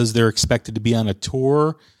because they're expected to be on a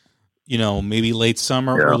tour, maybe late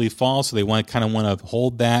summer, early fall. So they want to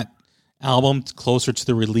hold that album closer to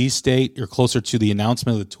the release date or closer to the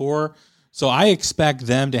announcement of the tour. So I expect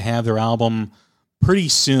them to have their album pretty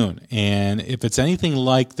soon. And if it's anything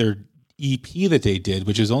like their EP that they did,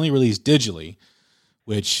 which is only released digitally,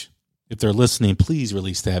 which if they're listening, please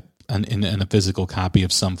release that in a physical copy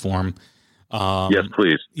of some form. Yes,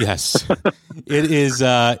 please. Yes, it is.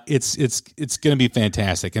 It's going to be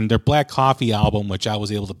fantastic. And their Black Coffee album, which I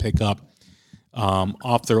was able to pick up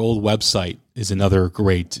off their old website, is another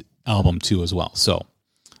great album too, as well. So,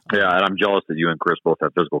 yeah, and I'm jealous that you and Chris both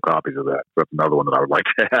have physical copies of that. That's another one that I would like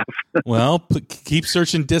to have. Well, keep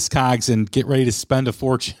searching Discogs and get ready to spend a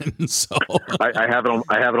fortune. So I have it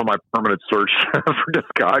on my permanent search for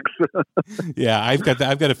Discogs. Yeah, I've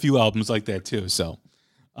got a few albums like that too. So,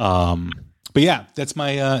 but yeah, that's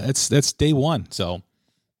my that's day one. So,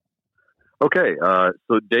 okay,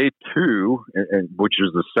 so day two, which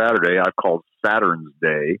is the Saturday, I've called Saturn's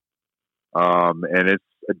Day, and it's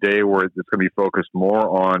a day where it's going to be focused more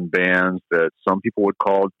on bands that some people would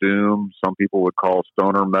call doom, some people would call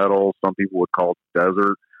stoner metal, some people would call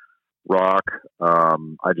desert rock.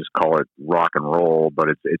 I just call it rock and roll, but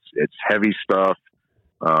it's heavy stuff.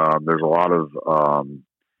 There's a lot of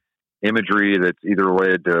imagery that's either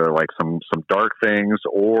related to like some dark things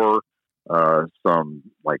or some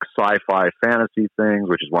like sci-fi fantasy things,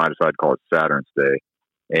 which is why I decided to call it Saturn's Day.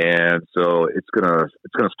 And so it's gonna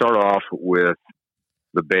start off with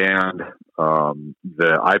the band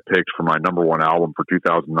that I picked for my number one album for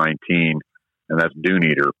 2019, and that's Dune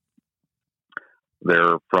Eater.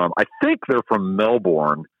 I think they're from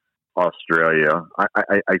Melbourne, Australia.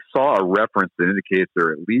 I saw a reference that indicates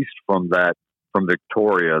they're at least from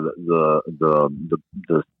Victoria,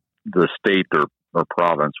 the state or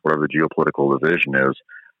province, whatever the geopolitical division is,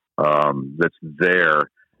 that's there.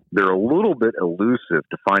 They're a little bit elusive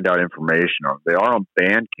to find out information on. They are on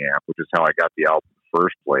Bandcamp, which is how I got the album in the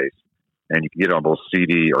first place. And you can get it on both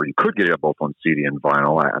CD, or you could get it both on CD and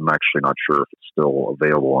vinyl. I'm actually not sure if it's still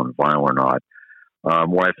available on vinyl or not.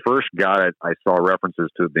 When I first got it, I saw references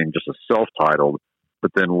to it being just a self-titled,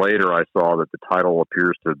 but then later I saw that the title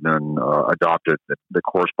appears to have been adopted that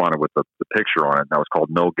corresponded with the picture on it, and that was called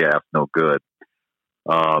No Gas, No Good.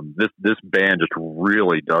 This band just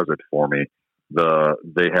really does it for me.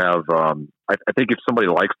 They have, I think if somebody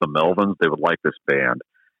likes the Melvins, they would like this band.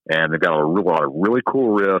 And they've got a lot of really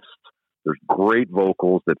cool riffs. There's great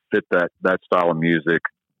vocals that fit that style of music.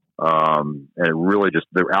 And it really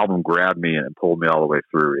their album grabbed me and pulled me all the way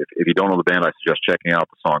through. If you don't know the band, I suggest checking out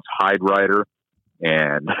the songs Hide Rider.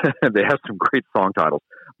 And they have some great song titles.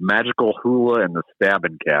 Magical Hula and the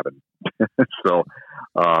Stabbin' Cabin. So,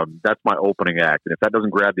 that's my opening act. And if that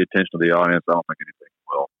doesn't grab the attention of the audience, I don't think anything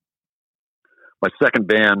will. My second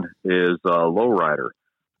band is Lowrider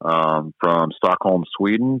from Stockholm,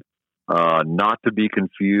 Sweden. Not to be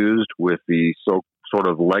confused with the sort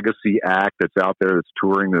of legacy act that's out there that's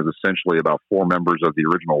touring. There's essentially about 4 members of the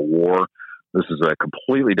original War. This is a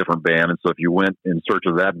completely different band, and so if you went in search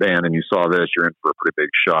of that band and you saw this, you're in for a pretty big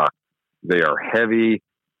shock. They are heavy.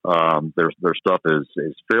 Their stuff is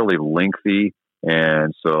fairly lengthy,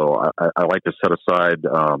 and so I like to set aside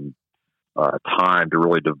time to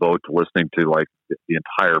really devote to listening to like the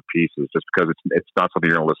entire pieces, just because it's not something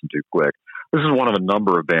you're going to listen to quick. This is one of a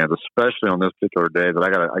number of bands, especially on this particular day, that I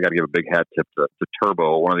got to give a big hat tip to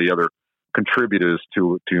Turbo, one of the other contributors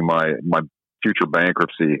to my future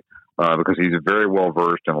bankruptcy, because he's very well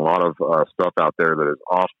versed in a lot of stuff out there that is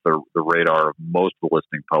off the radar of most of the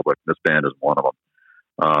listening public. This band is one of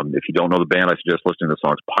them. If you don't know the band, I suggest listening to the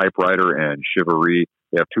songs Pipe Rider and Chivalry.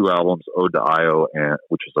 They have 2 albums, Ode to Io,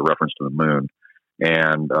 which is a reference to the moon,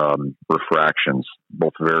 and Refractions,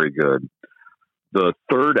 both very good. The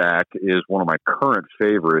third act is one of my current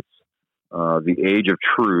favorites, The Age of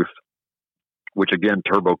Truth, which again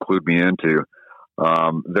Turbo clued me into.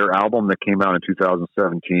 Their album that came out in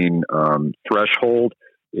 2017, Threshold,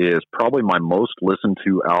 is probably my most listened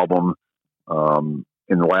to album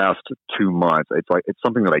in the last 2 months. It's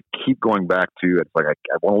something that I keep going back to. It's like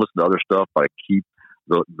I want to listen to other stuff, but I keep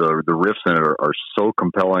the riffs in it are so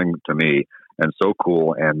compelling to me and so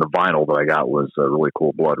cool. And the vinyl that I got was really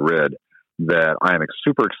cool, Blood Red, that I am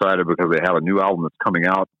super excited because they have a new album that's coming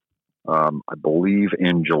out, I believe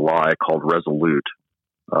in July, called Resolute.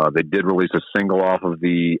 They did release a single off of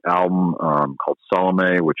the album called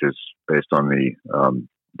Salome, which is based on the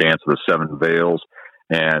Dance of the Seven Veils.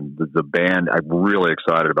 And the band, I'm really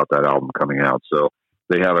excited about that album coming out. So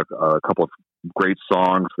they have a couple of great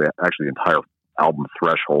songs. Actually, the entire album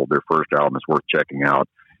Threshold, their first album, is worth checking out.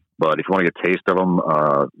 But if you want to get a taste of them,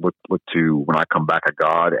 look to When I Come Back a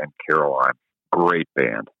God and Caroline. Great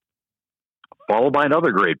band. Followed by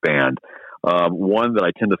another great band. One that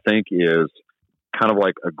I tend to think is kind of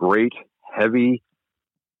like a great heavy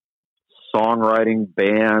songwriting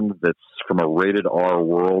band that's from a rated R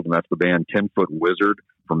world, and that's the band 10 Foot Wizard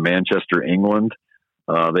from Manchester, England.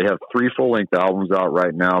 They have 3 full-length albums out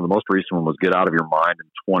right now. The most recent one was Get Out of Your Mind in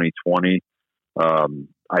 2020.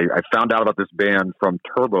 I found out about this band from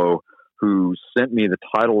Turbo, who sent me the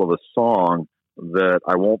title of a song that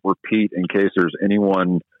I won't repeat in case there's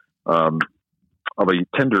anyone of a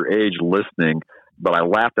tender age listening, but I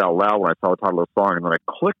laughed out loud when I saw the title of the song, and then I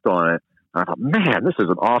clicked on it, and I thought, man, this is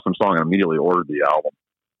an awesome song, and I immediately ordered the album.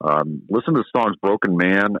 Listen to the songs Broken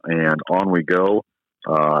Man and On We Go.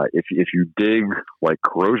 If you dig like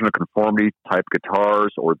Corrosion of Conformity type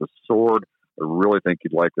guitars or The Sword, I really think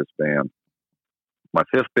you'd like this band. My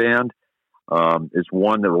fifth band is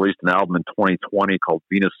one that released an album in 2020 called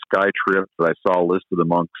Venus Skytrip that I saw listed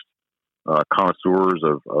amongst connoisseurs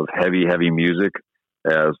of heavy music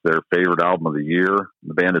as their favorite album of the year.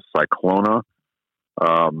 The band is Cyclona.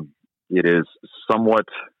 It is somewhat,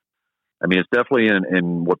 it's definitely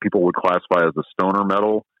in what people would classify as the stoner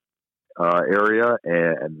metal area,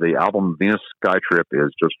 and the album Venus Skytrip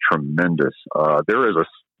is just tremendous. There is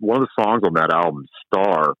one of the songs on that album,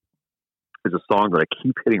 Star, is a song that I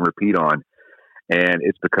keep hitting repeat on, and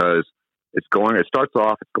it's because it starts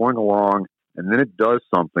off, it's going along, and then it does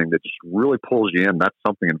something that just really pulls you in. That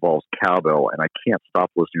something involves cowbell, and I can't stop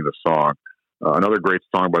listening to the song. Another great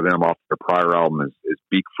song by them off their prior album is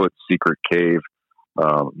Beakfoot Secret Cave.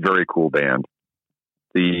 Very cool band.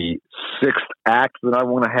 The sixth act that I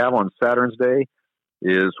want to have on Saturn's Day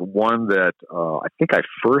is one that I think I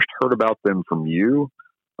first heard about them from you.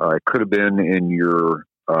 It could have been in your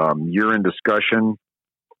year-end discussion.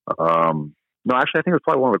 No, actually, I think it was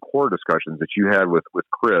probably one of the core discussions that you had with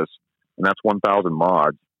Chris, and that's 1,000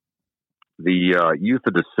 Mods. The Youth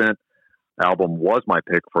of Dissent album was my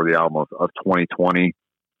pick for the album of 2020.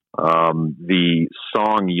 The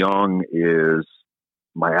song Young is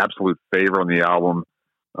my absolute favorite on the album.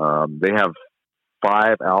 They have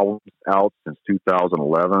 5 albums out since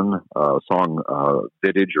 2011. Song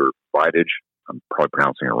Vintage or Vintage, I'm probably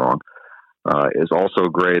pronouncing it wrong, is also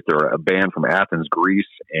great. They're a band from Athens, Greece,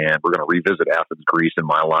 and we're going to revisit Athens, Greece in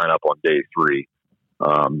my lineup on day 3.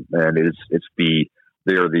 And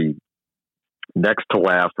they are the next to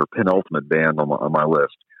last or penultimate band on my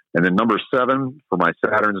list. And then number 7 for my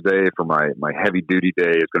Saturn's Day, for my heavy duty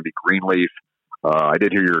day, is going to be Greenleaf. I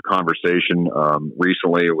did hear your conversation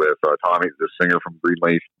recently with Tommy, the singer from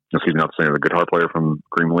Greenleaf. Excuse me, not the singer, the guitar player from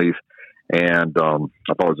Greenleaf. And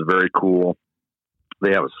I thought it was very cool.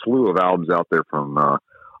 They have a slew of albums out there from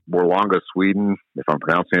Borlänge, Sweden, if I'm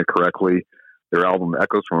pronouncing it correctly. Their album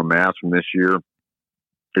Echoes from a Mass from this year,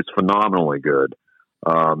 it's phenomenally good.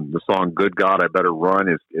 The song Good God, I Better Run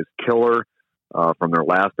is killer from their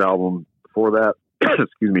last album. Before that,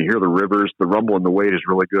 excuse me, Hear the Rivers, The Rumble and the Wait is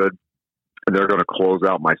really good. And they're going to close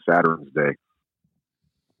out my Saturn's Day.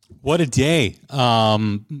 What a day.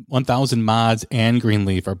 1,000 Mods and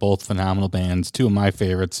Greenleaf are both phenomenal bands, 2 of my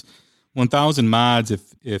favorites. 1,000 Mods,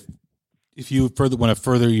 if you want to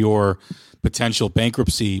further your potential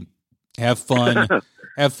bankruptcy, have fun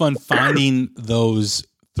finding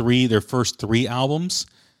their first 3 albums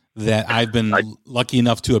that I've been lucky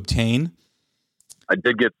enough to obtain. I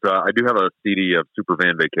do have a CD of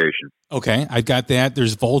Supervan Vacation. Okay, I got that.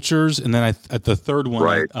 There's Vultures, and then the third one,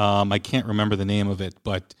 right. I can't remember the name of it,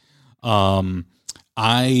 but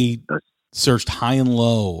I searched high and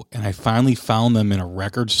low, and I finally found them in a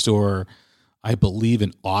record store, I believe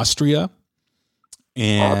in Austria,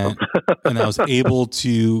 and awesome. and I was able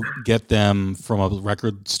to get them from a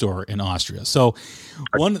record store in Austria. So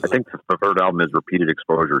I think the third album is Repeated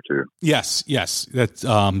Exposure too. Yes, that's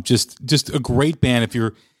just a great band. If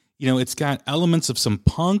you're, it's got elements of some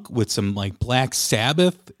punk with some like Black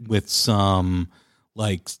Sabbath with some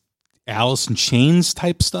like Alice in Chains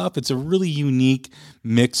type stuff. It's a really unique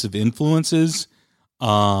mix of influences,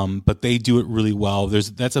 but they do it really well.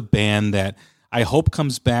 That's a band that I hope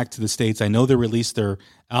comes back to the States. I know they released their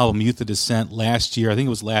album Youth of Dissent last year. I think it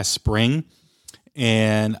was last spring.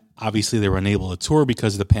 And obviously they were unable to tour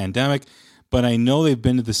because of the pandemic. But I know they've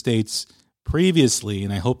been to the States previously,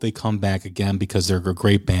 and I hope they come back again because they're a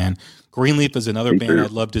great band. Greenleaf is another band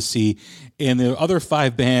I'd love to see. And the other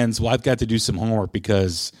 5 bands, well, I've got to do some homework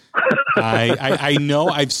because I know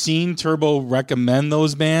I've seen Turbo recommend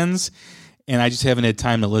those bands, and I just haven't had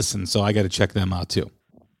time to listen. So I got to check them out too.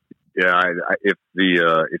 Yeah, I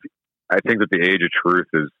think that The Age of Truth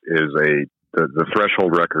is the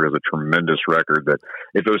Threshold record is a tremendous record that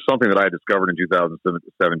if it was something that I had discovered in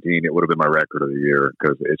 2017, it would have been my record of the year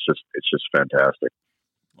because it's just fantastic.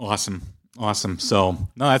 Awesome. So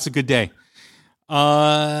no, that's a good day.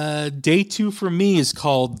 Day 2 for me is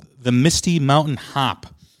called the Misty Mountain Hop,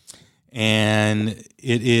 and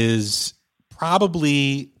it is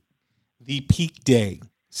probably the peak day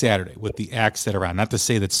Saturday with the acts that are on. Not to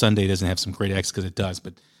say that Sunday doesn't have some great acts, because it does,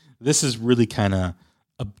 but this is really kind of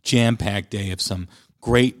a jam-packed day of some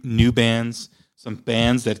great new bands, some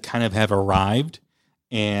bands that kind of have arrived,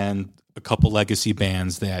 and a couple legacy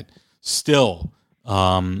bands that still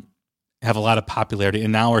have a lot of popularity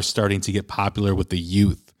and now are starting to get popular with the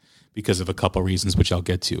youth because of a couple reasons, which I'll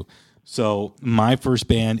get to. So my first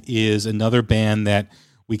band is another band that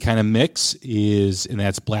we kind of mix, and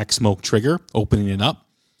that's Black Smoke Trigger, opening it up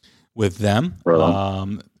with them.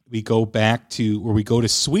 We go to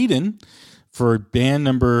Sweden for band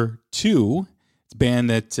number 2. It's a band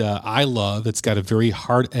that I love. It's got a very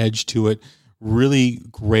hard edge to it. Really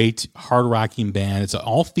great hard rocking band. It's an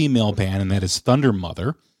all-female band, and that is Thunder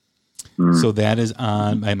Mother. So that is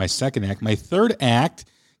on my second act. My third act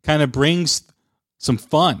kind of brings some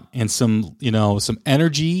fun and some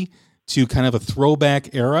energy to kind of a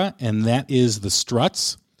throwback era, and that is the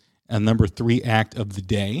Struts, and number 3 act of the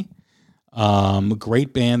day. A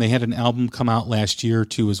great band. They had an album come out last year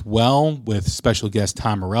too as well, with special guest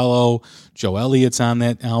Tom Morello. Joe Elliott's on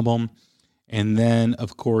that album. And then,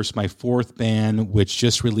 of course, my fourth band, which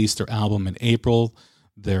just released their album in April,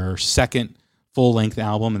 their second full-length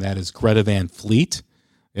album, and that is Greta Van Fleet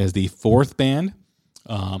as the fourth band.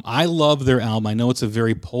 I love their album. I know it's a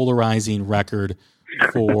very polarizing record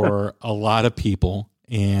for a lot of people,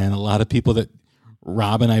 and a lot of people that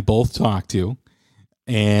Rob and I both talk to.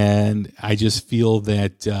 And I just feel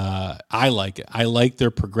that I like it. I like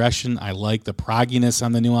their progression. I like the progginess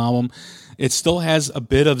on the new album. It still has a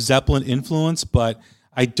bit of Zeppelin influence, but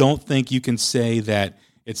I don't think you can say that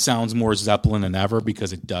it sounds more Zeppelin than ever,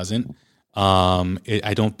 because it doesn't.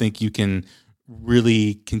 I don't think you can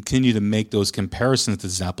really continue to make those comparisons to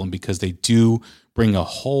Zeppelin, because they do bring a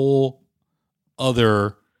whole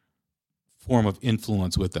other form of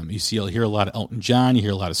influence with them. You'll hear a lot of Elton John, you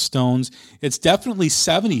hear a lot of Stones. It's definitely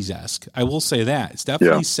 70s-esque. I will say that. It's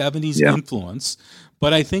definitely 70s influence,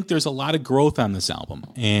 but I think there's a lot of growth on this album,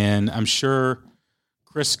 and I'm sure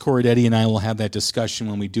Chris Corradetti and I will have that discussion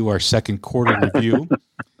when we do our second quarter review.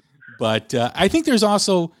 But I think there's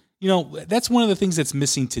also, that's one of the things that's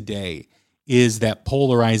missing today, is that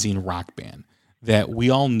polarizing rock band that we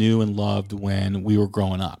all knew and loved when we were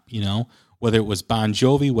growing up, whether it was Bon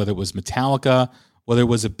Jovi, whether it was Metallica, whether it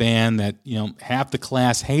was a band that, half the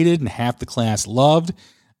class hated and half the class loved.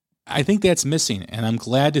 I think that's missing, and I'm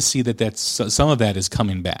glad to see that some of that is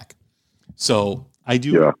coming back. So I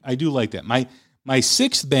do like that. My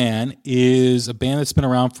sixth band is a band that's been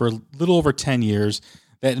around for a little over 10 years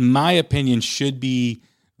that, in my opinion, should be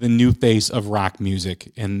the new face of rock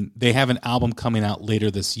music. And they have an album coming out later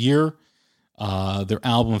this year. Their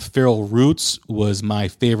album, Feral Roots, was my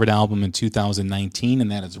favorite album in 2019,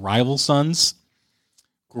 and that is Rival Sons.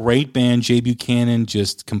 Great band. Jay Buchanan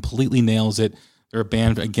just completely nails it. They're a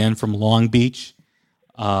band, again, from Long Beach.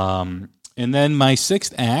 And then my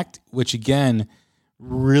sixth act, which, again,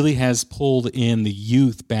 really has pulled in the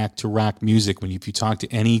youth back to rock music. If you talk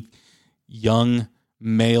to any young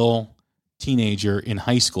male teenager in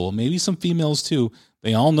high school, maybe some females too,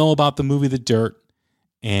 they all know about the movie The Dirt,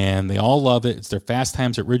 and they all love it. It's their Fast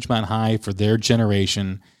Times at Ridgemont High for their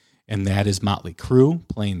generation, and that is Motley Crue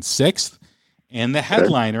playing sixth. And the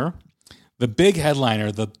headliner, the big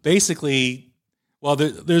headliner, there's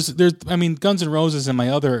Guns N' Roses and my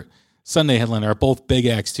other Sunday headliner are both big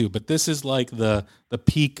acts too, but this is like the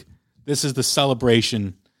peak. This is the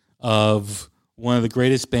celebration of one of the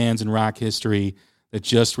greatest bands in rock history that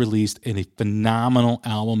just released a phenomenal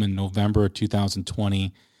album in November of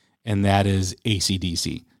 2020, and that is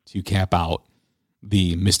AC/DC, to cap out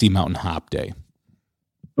the Misty Mountain Hop Day.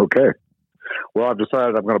 Okay. Well, I've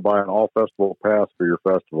decided I'm going to buy an all-festival pass for your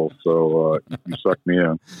festival, so you sucked me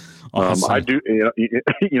in. Awesome. I do,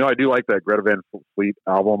 I do like that Greta Van Fleet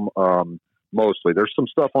album mostly. There's some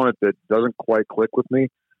stuff on it that doesn't quite click with me,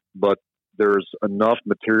 but there's enough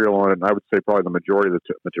material on it, and I would say probably the majority of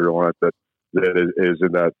the material on it that is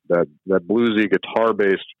in that bluesy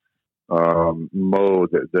guitar-based mode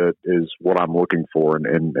that is what I'm looking for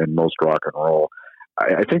in most rock and roll.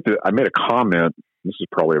 I think that I made a comment, this is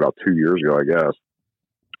probably about 2 years ago, I guess,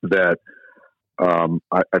 that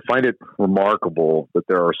I find it remarkable that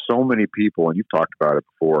there are so many people, and you've talked about it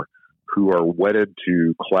before, who are wedded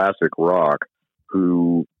to classic rock,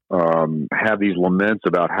 who have these laments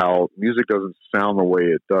about how music doesn't sound the way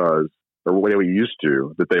it does, or the way we used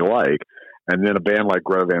to, that they like. And then a band like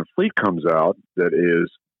Greta Van Fleet comes out that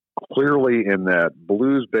is clearly in that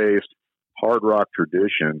blues-based hard rock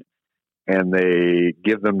tradition, and they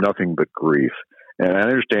give them nothing but grief. And I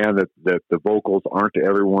understand that the vocals aren't to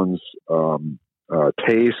everyone's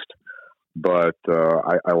taste, but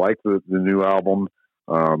I like the new album.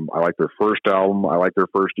 I like their first album. I like their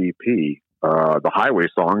first EP. The Highway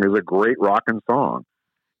Song is a great rockin' song.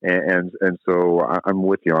 And so I'm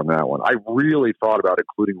with you on that one. I really thought about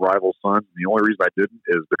including Rival Sons. The only reason I didn't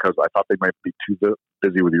is because I thought they might be too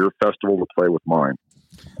busy with your festival to play with mine.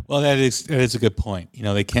 Well, that is a good point. You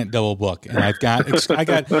know, they can't double book, and I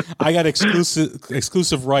got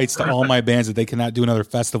exclusive rights to all my bands that they cannot do another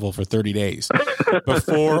festival for 30 days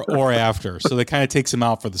before or after. So that kind of takes them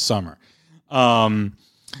out for the summer.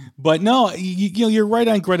 But no, you know, you're right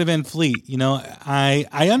on Greta Van Fleet. You know,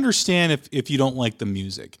 I understand if you don't like the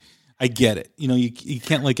music, I get it. You know, you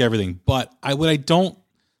can't like everything, but what I don't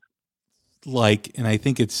like, and I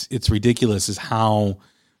think it's ridiculous, is how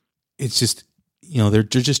it's just, you know, they're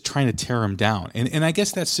just trying to tear them down. And I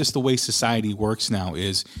guess that's just the way society works now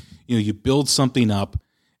is, you know, you build something up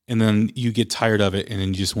and then you get tired of it and then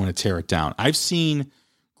you just want to tear it down. I've seen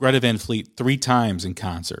Greta Van Fleet 3 times in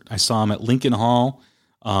concert. I saw them at Lincoln Hall,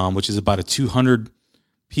 which is about a 200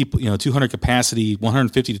 people, you know, 200 capacity,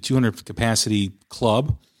 150 to 200 capacity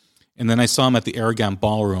club. And then I saw them at the Aragon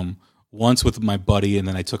Ballroom once with my buddy. And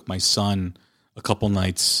then I took my son a couple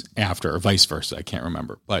nights after, or vice versa. I can't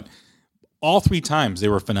remember, but all 3 times they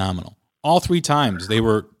were phenomenal. All 3 times they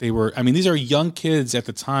were, I mean, these are young kids at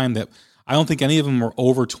the time that I don't think any of them were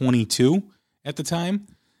over 22 at the time.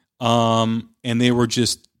 And they were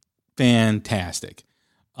just fantastic.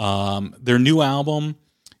 Their new album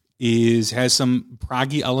has some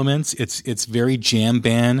proggy elements. It's very jam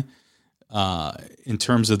band, in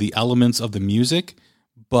terms of the elements of the music,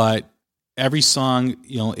 but every song,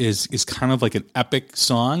 you know, is kind of like an epic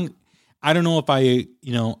song. I don't know if I,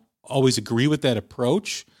 you know, always agree with that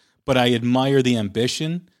approach, but I admire the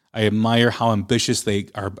ambition. I admire how ambitious they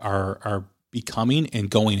are becoming and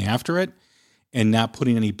going after it and not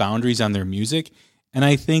putting any boundaries on their music. And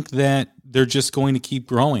I think that they're just going to keep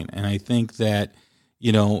growing. And I think that,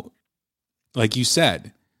 you know, like you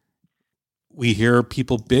said, we hear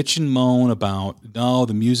people bitch and moan about, no,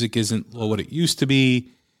 the music isn't what it used to be.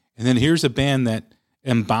 And then here's a band that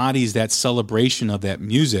embodies that celebration of that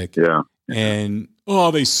music. Yeah. And,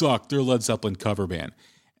 oh, they suck. They're a Led Zeppelin cover band.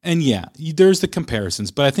 And yeah, there's the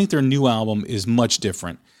comparisons, but I think their new album is much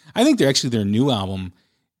different. I think their new album,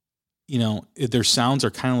 you know, their sounds are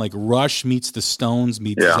kind of like Rush meets the Stones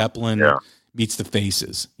meets Zeppelin meets the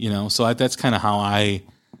Faces, you know? So that's kind of how I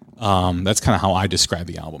describe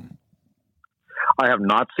the album. I have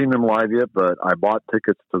not seen them live yet, but I bought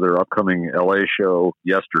tickets to their upcoming LA show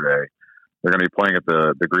yesterday. They're going to be playing at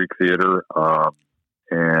the Greek Theater,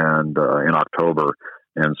 and in October.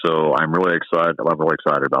 And so I'm really excited. I'm really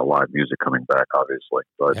excited about live music coming back, obviously,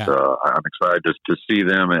 but I'm excited just to see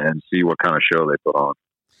them and see what kind of show they put on.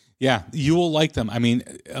 Yeah, you will like them. I mean,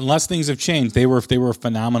 unless things have changed, they were a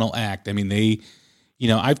phenomenal act. I mean, you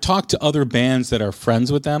know, I've talked to other bands that are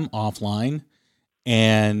friends with them offline,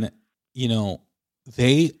 and you know,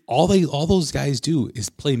 all those guys do is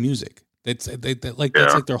play music. That's like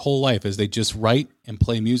their whole life is they just write and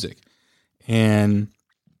play music. And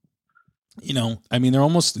you know, I mean,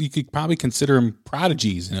 you could probably consider them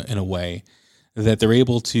prodigies in a way that they're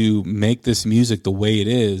able to make this music the way it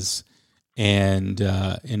is. And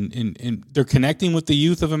they're connecting with the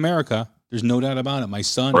youth of America. There's no doubt about it. My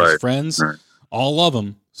son, his friends, all love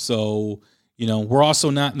them. So, you know, we're also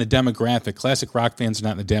not in the demographic. Classic rock fans are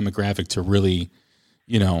not in the demographic to really,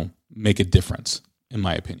 you know, make a difference, in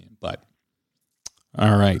my opinion. But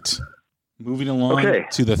all right. Moving along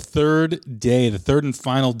to the third and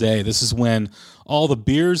final day. This is when all the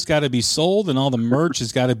beers got to be sold and all the merch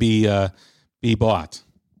has got to be bought.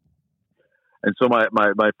 And so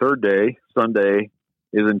my third day, Sunday,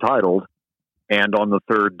 is entitled "And on the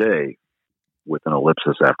Third Day," with an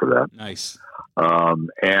ellipsis after that. Nice.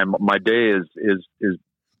 And my day is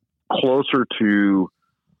closer to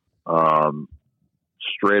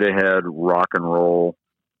straight ahead rock and roll.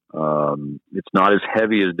 It's not as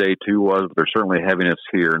heavy as day 2 was, but there's certainly heaviness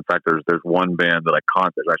here. In fact, there's one band that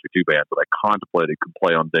there's actually 2 bands that I contemplated could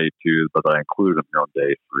play on day 2, but I included them here on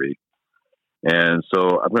day 3. And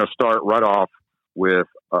so I'm going to start right off with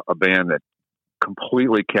a band that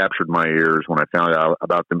completely captured my ears when I found out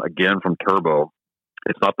about them again from Turbo.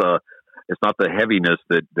 It's not the heaviness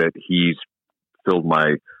that he's filled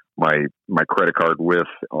my credit card with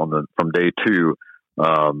from day 2.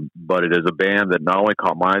 But it is a band that not only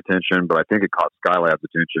caught my attention, but I think it caught Skylab's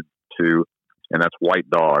attention too, and that's White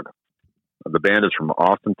Dog. The band is from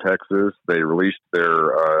Austin, Texas. They released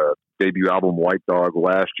their debut album, White Dog,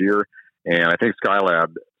 last year, and I think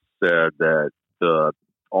Skylab said that the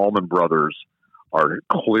Allman Brothers are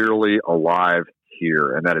clearly alive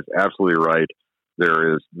here, and that is absolutely right.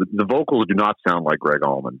 There is the vocals do not sound like Greg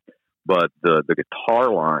Allman, but the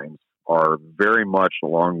guitar lines are very much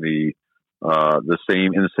along the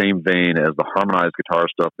same vein as the harmonized guitar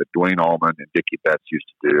stuff that Duane Allman and Dickie Betts used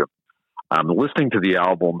to do. I'm listening to the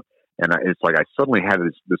album, and it's like I suddenly had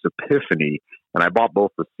this epiphany, and I bought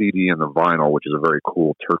both the CD and the vinyl, which is a very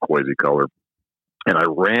cool turquoisey color. And I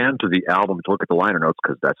ran to the album to look at the liner notes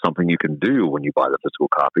because that's something you can do when you buy the physical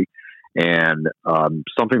copy. And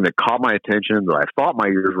something that caught my attention that I thought my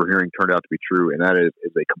ears were hearing turned out to be true, and that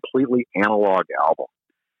is a completely analog album.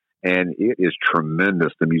 And it is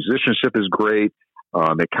tremendous. The musicianship is great.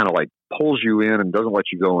 It kind of like pulls you in and doesn't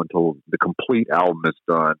let you go until the complete album is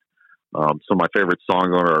done. Some of my favorite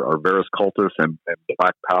songs on are Varus Cultus and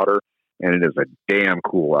Black Powder, and it is a damn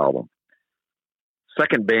cool album.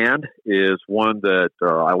 Second band is one that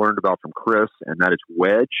I learned about from Chris, and that is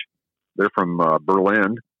Wedge. They're from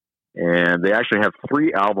Berlin, and they actually have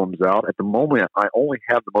 3 albums out. At the moment, I only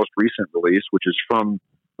have the most recent release, which is from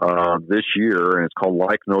this year, and it's called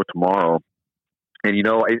Like No Tomorrow. And, you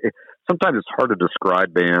know, sometimes it's hard to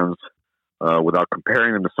describe bands without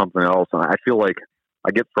comparing them to something else, and I feel like I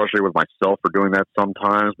get frustrated with myself for doing that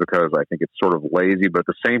sometimes because I think it's sort of lazy, but at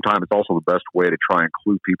the same time, it's also the best way to try and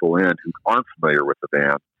clue people in who aren't familiar with the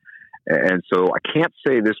band. And so I can't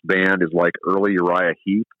say this band is like early Uriah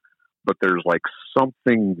Heep, but there's like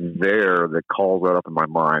something there that calls that up in my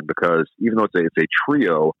mind because even though it's a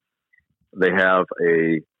trio, they have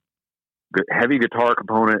a heavy guitar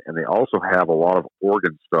component and they also have a lot of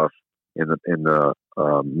organ stuff in the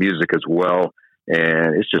music as well.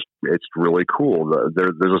 And it's really cool.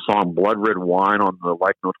 There's a song, Blood Red Wine, on the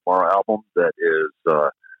Like No Tomorrow album that is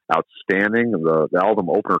outstanding. The album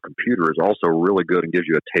opener, Computer, is also really good and gives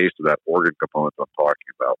you a taste of that organ component I'm talking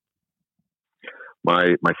about.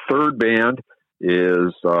 My third band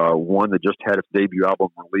is one that just had its debut album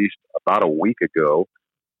released about a week ago,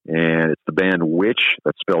 and it's the band Witch.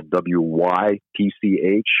 That's spelled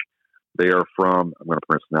W-Y-T-C-H. They are from, I'm going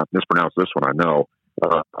to mispronounce this one, I know,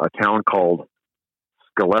 a town called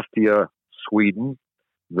Skellefteå, Sweden.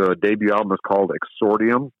 The debut album is called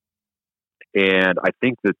Exordium, and I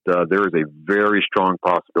think that there is a very strong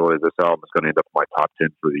possibility this album is going to end up in my top 10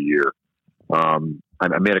 for the year.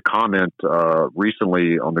 I made a comment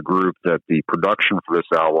recently on the group that the production for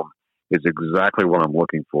this album is exactly what I'm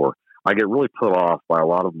looking for. I get really put off by a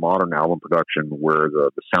lot of modern album production where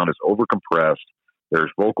the sound is overcompressed,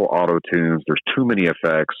 there's vocal auto-tunes, there's too many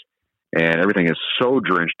effects, and everything is so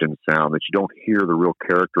drenched in sound that you don't hear the real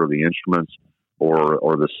character of the instruments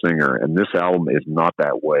or the singer. And this album is not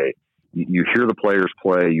that way. You hear the players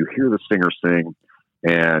play, you hear the singer sing,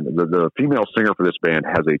 and the female singer for this band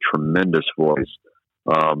has a tremendous voice.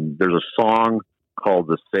 There's a song called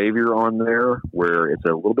The Savior on there where it's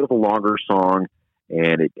a little bit of a longer song,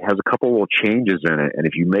 and it has a couple little changes in it. And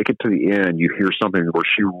if you make it to the end, you hear something where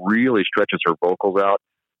she really stretches her vocals out,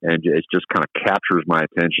 and it just kind of captures my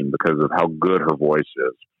attention because of how good her voice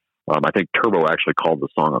is. I think Turbo actually called the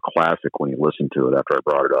song a classic when he listened to it after I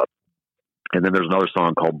brought it up. And then there's another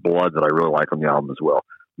song called Blood that I really like on the album as well.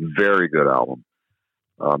 Very good album.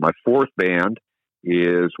 My fourth band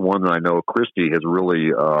is one that I know Christy has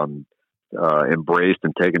really embraced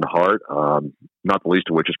and taken to heart, not the least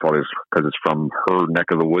of which is probably because it's from her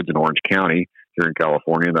neck of the woods in Orange County here in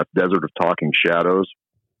California, and that's Desert of Talking Shadows.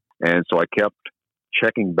 And so I kept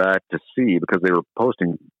checking back to see, because they were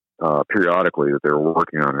posting periodically that they were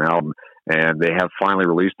working on an album, and they have finally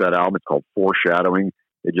released that album. It's called Foreshadowing.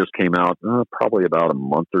 It just came out probably about a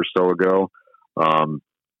month or so ago.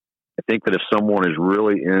 I think that if someone is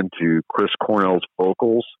really into Chris Cornell's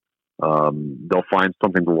vocals, they'll find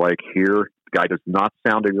something to like here. The guy does not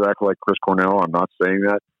sound exactly like Chris Cornell. I'm not saying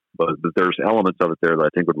that, but there's elements of it there that I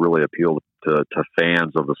think would really appeal to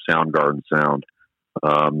fans of the Soundgarden sound.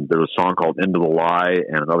 There's a song called Into the Lie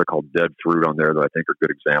and another called Dead Fruit on there that I think are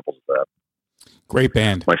good examples of that. Great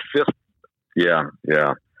band. My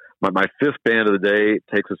fifth band of the day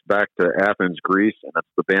takes us back to Athens, Greece, and that's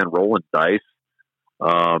the band Rolling Dice.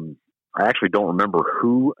 I actually don't remember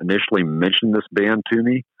who initially mentioned this band to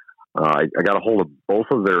me. I got a hold of both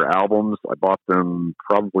of their albums. I bought them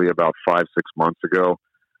probably about 5-6 months ago.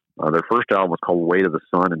 Their first album was called Weight of the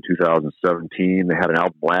Sun in 2017. They had an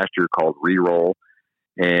album last year called Reroll.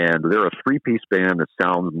 And they're a three-piece band that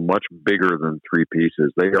sounds much bigger than three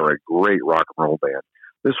pieces. They are a great rock and roll band.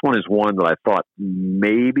 This one is one that I thought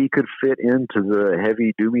maybe could fit into the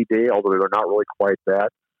heavy doomy day, although they're not really quite that.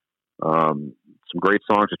 Some great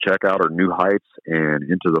songs to check out are New Heights and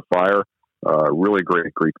Into the Fire. Really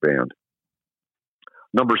great Greek band.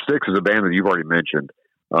 Number 6 is a band that you've already mentioned,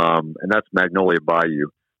 and that's Magnolia Bayou.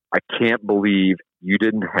 I can't believe you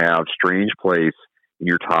didn't have Strange Place in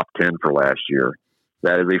your top 10 for last year.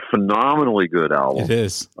 That is a phenomenally good album. It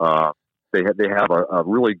is. They have a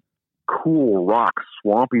really cool rock,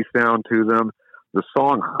 swampy sound to them. The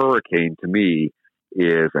song Hurricane, to me,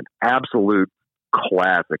 is an absolute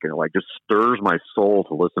classic, and it like just stirs my soul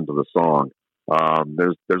to listen to the song.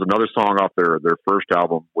 There's another song off their first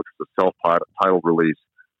album, which is a self-titled release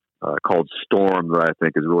called Storm, that I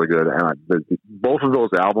think is really good. And both of those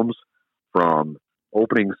albums, from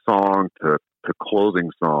opening song to closing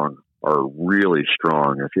song, are really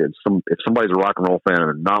strong. If somebody's a rock and roll fan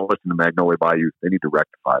and not listening to Magnolia Bayou, they need to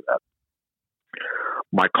rectify that.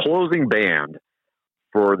 My closing band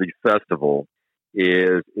for the festival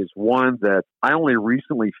is one that I only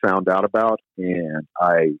recently found out about, and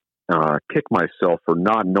I kick myself for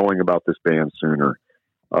not knowing about this band sooner.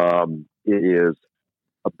 It is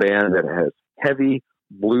a band that has heavy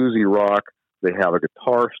bluesy rock. They have a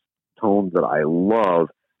guitar tone that I love,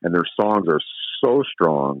 and their songs are so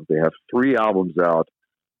strong. They have 3 albums out.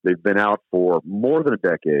 They've been out for more than a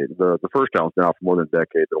decade. The first album's been out for more than a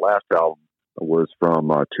decade. The last album was from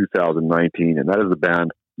 2019, and that is the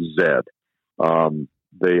band Zed.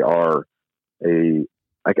 They are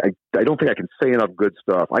I don't think I can say enough good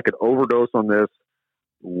stuff. I could overdose on this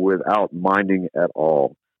without minding at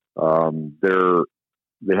all.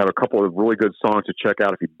 They have a couple of really good songs to check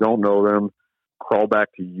out if you don't know them. Crawl Back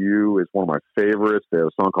to You is one of my favorites. They have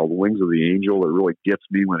a song called Wings of the Angel that really gets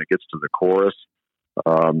me when it gets to the chorus.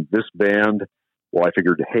 This band, well, I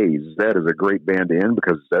figured, hey, Zed is a great band to end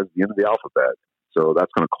because Zed's the end of the alphabet. So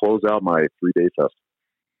that's going to close out my 3-day festival.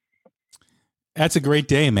 That's a great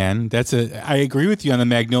day, man. I agree with you on the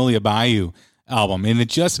Magnolia Bayou album, and it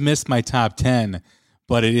just missed my top 10,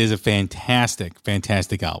 but it is a fantastic,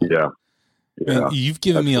 fantastic album. Yeah. And you've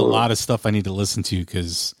given me a lot of stuff I need to listen to,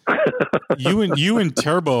 because you and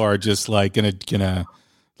Turbo are just like gonna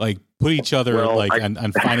like put each other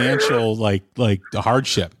on financial like the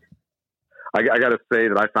hardship. I got to say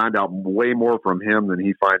that I find out way more from him than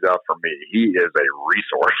he finds out from me. He is a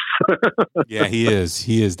resource. Yeah, he is.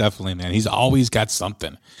 He is definitely, man. He's always got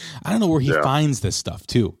something. I don't know where he finds this stuff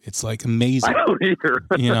too. It's like amazing. I don't either.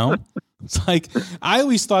 You know, it's like I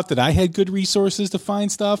always thought that I had good resources to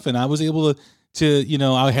find stuff, and I was able to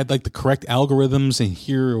I had like the correct algorithms and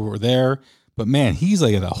here or there. But man, he's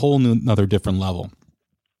like at a whole another different level.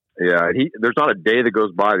 Yeah, there's not a day that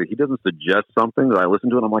goes by that he doesn't suggest something that I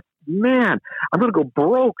listen to, and I'm like, man, I'm going to go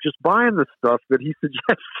broke just buying the stuff that he's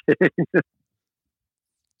suggesting.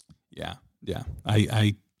 Yeah.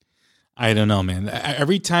 I don't know, man.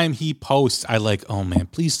 Every time he posts, I like, oh man,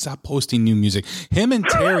 please stop posting new music. Him and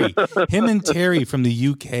Terry from the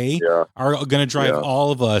UK are going to drive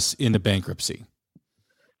all of us into bankruptcy.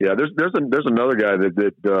 Yeah, there's another guy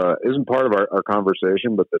that isn't part of our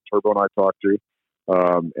conversation, but that Turbo and I talked to.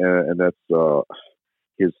 And that's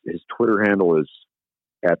his Twitter handle is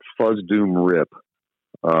at FuzzDoomRip.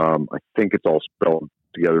 I think it's all spelled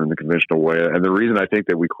together in the conventional way. And the reason I think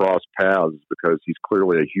that we cross paths is because he's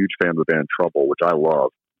clearly a huge fan of the band Trouble, which I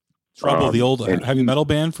love. Trouble, the old heavy metal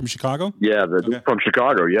band from Chicago? Yeah, from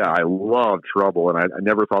Chicago. Yeah, I love Trouble, and I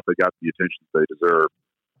never thought they got the attention they deserve.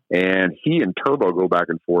 And he and Turbo go back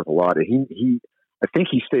and forth a lot. I think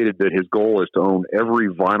he stated that his goal is to own every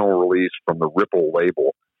vinyl release from the Ripple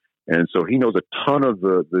label. And so he knows a ton of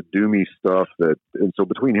the doomy stuff and so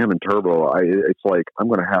between him and Turbo, it's like, I'm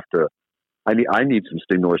going to have to, I need some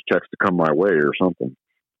stimulus checks to come my way or something.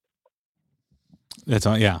 That's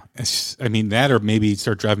all. Yeah. I mean that, or maybe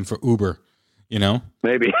start driving for Uber,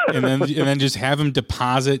 maybe, and then just have him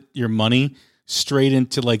deposit your money straight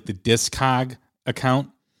into like the Discog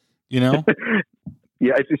account,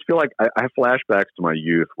 Yeah, I just feel like I have flashbacks to my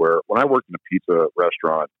youth where when I worked in a pizza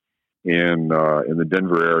restaurant in the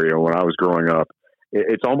Denver area when I was growing up,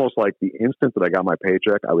 it's almost like the instant that I got my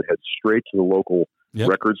paycheck, I would head straight to the local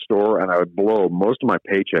record store and I would blow most of my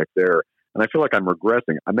paycheck there. And I feel like I'm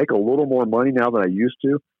regressing. I make a little more money now than I used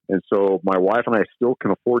to. And so my wife and I still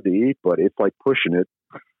can afford to eat, but it's like pushing it.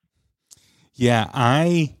 Yeah,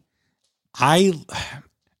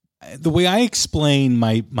 the way I explain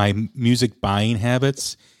my music buying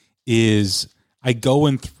habits is I go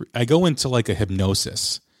into like a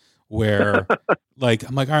hypnosis where like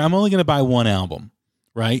I'm like, all right, I'm only going to buy one album,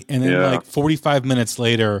 right? And then like 45 minutes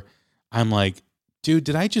later, I'm like, dude,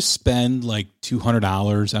 did I just spend like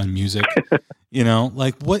 $200 on music? You know,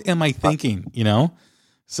 like what am I thinking? You know,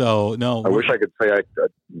 so no. I wish I could say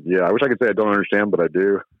I wish I could say I don't understand, but I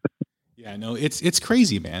do. Yeah, no, it's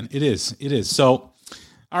crazy, man. It is. So,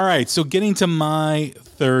 all right. So getting to my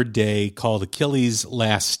third day, called Achilles'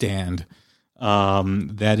 Last Stand.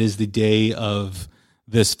 That is the day of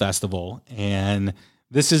this festival, and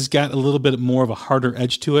this has got a little bit more of a harder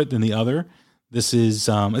edge to it than the other. This is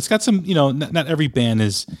it's got some, you know, not every band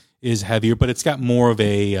is heavier, but it's got more of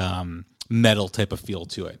a metal type of feel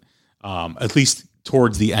to it. At least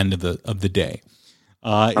towards the end of the day.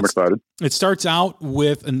 I'm excited. It starts out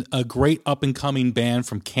with a great up and coming band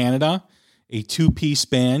from Canada, a 2-piece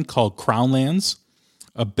band called Crownlands,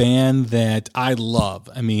 a band that I love.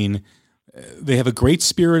 I mean, they have a great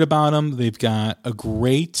spirit about them. They've got a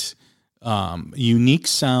great unique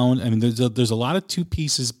sound. I mean, there's a lot of 2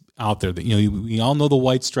 pieces out there that, you know, we all know the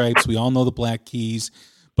White Stripes, we all know the Black Keys,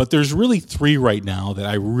 but there's really 3 right now that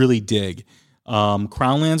I really dig.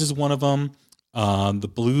 Crownlands is one of them. The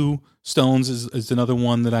Blue Stones is another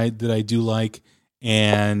one that I do like,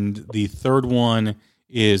 and the third one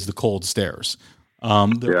is the Cold Stairs.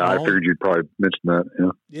 I figured you'd probably mention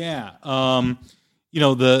that. Yeah. You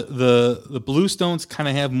know, the Blue Stones kind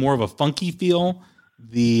of have more of a funky feel.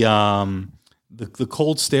 The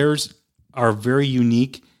Cold Stairs are very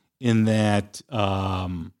unique in that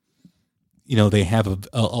you know, they have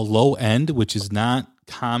a low end, which is not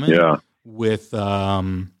common with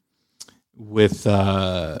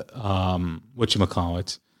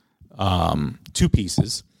whatchamacallit, 2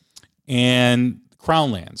 pieces, and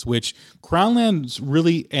Crownlands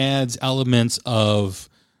really adds elements of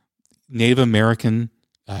Native American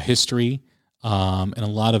history and a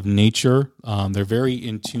lot of nature. They're very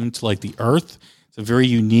in tune to like the earth. It's a very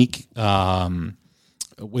unique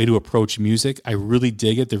way to approach music. I really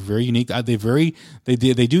dig it. They're very unique. They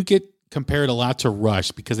do get compared a lot to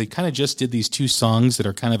Rush because they kind of just did these 2 songs that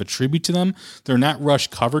are kind of a tribute to them. They're not Rush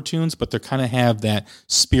cover tunes, but they kind of have that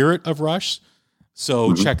spirit of Rush.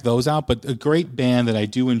 So check those out. But a great band that I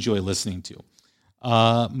do enjoy listening to.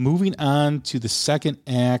 Moving on to the second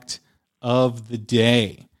act of the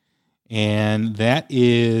day. And that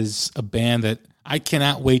is a band that I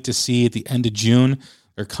cannot wait to see at the end of June.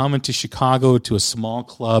 They're coming to Chicago to a small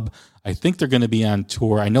club. I think they're going to be on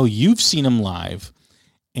tour. I know you've seen them live.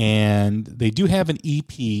 And they do have an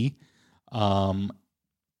EP.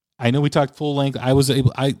 I know we talked full length.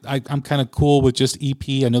 I'm kind of cool with just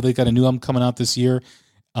EP. I know they got a new album coming out this year.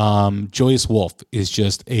 Joyous Wolf is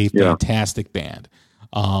just a fantastic band.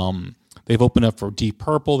 They've opened up for Deep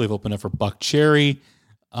Purple. They've opened up for Buck Cherry.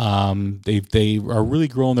 They are really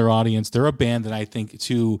growing their audience. They're a band that I think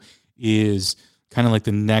too is kind of like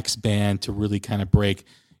the next band to really kind of break.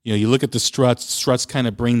 You know, you look at the Struts. Struts kind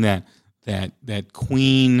of bring that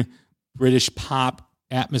Queen British pop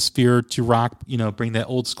atmosphere to rock, you know, bring that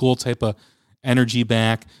old school type of energy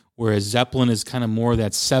back, whereas Zeppelin is kind of more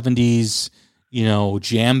that 70s, you know,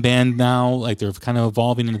 jam band now, like they're kind of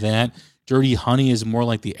evolving into that. Dirty Honey is more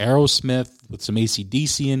like the Aerosmith with some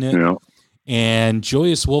AC/DC in it. Yeah. And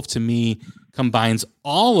Joyous Wolf to me combines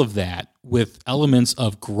all of that with elements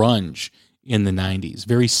of grunge in the 90s.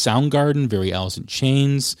 Very Soundgarden, very Alice in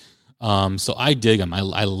Chains. So I dig them.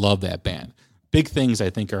 I love that band. Big things I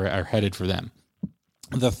think are headed for them.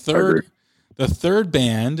 The third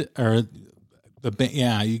band, or the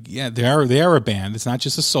band, they are a band. It's not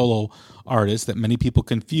just a solo artist that many people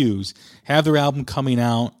confuse. Have their album coming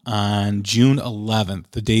out on June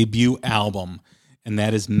 11th, the debut album, and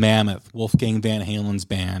that is Mammoth, Wolfgang Van Halen's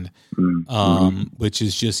band, which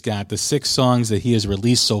has just got the 6 songs that he has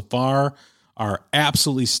released so far are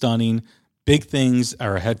absolutely stunning. Big things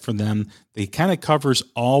are ahead for them. They kind of covers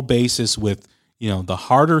all bases with, you know, the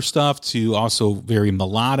harder stuff to also very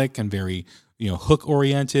melodic and very, you know, hook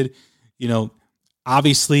oriented. You know,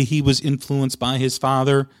 obviously he was influenced by his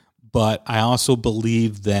father, but I also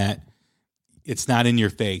believe that it's not in your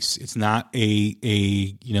face. It's not a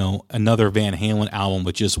you know, another Van Halen album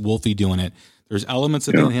with just Wolfie doing it. There's elements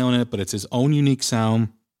of Van Halen in it, but it's his own unique sound,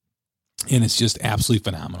 and it's just absolutely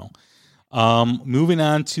phenomenal. Moving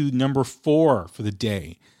on to number 4 for the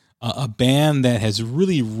day, a band that has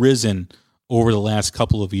really risen over the last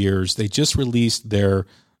couple of years. They just released their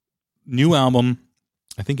new album,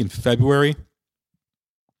 I think in February,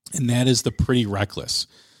 and that is the Pretty Reckless.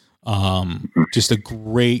 Just a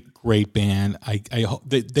great band. I hope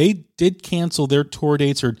they did cancel their tour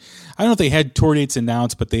dates, or I don't know if they had tour dates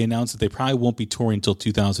announced, but they announced that they probably won't be touring until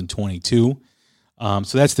 2022. So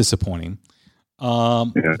that's disappointing.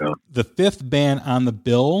 The fifth band on the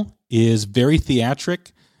bill is very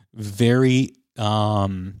theatric, very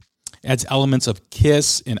adds elements of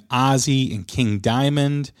Kiss and Ozzy and King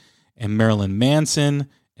Diamond and Marilyn Manson,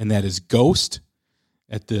 and that is Ghost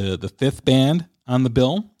at the fifth band on the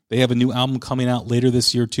bill. They have a new album coming out later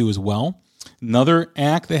this year too as well. Another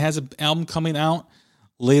act that has an album coming out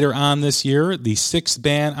later on this year, the sixth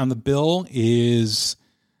band on the bill, is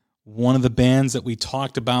one of the bands that we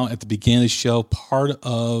talked about at the beginning of the show, part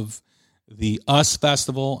of the US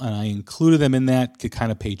Festival, and I included them in that to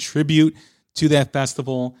kind of pay tribute to that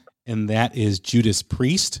festival, and that is Judas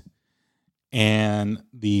Priest. And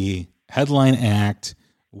the headline act,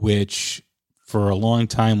 which for a long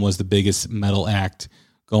time was the biggest metal act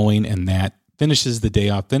going, and that finishes the day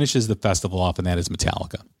off, finishes the festival off, and that is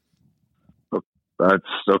Metallica. That's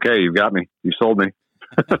okay. You got me. You sold me.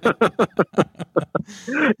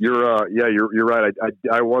 You're right.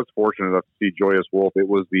 I was fortunate enough to see Joyous Wolf. It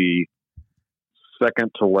was the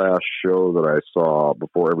second to last show that I saw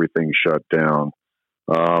before everything shut down.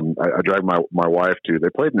 I dragged my wife to. They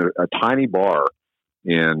played in a tiny bar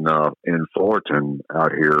in Fullerton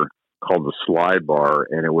out here called the Slide Bar,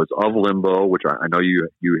 and it was of Limbo, which I know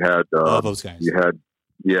you had. Love those guys. You had.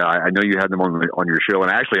 Yeah, I know you had them on your show,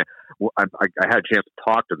 and actually, I had a chance to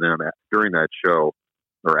talk to them during that show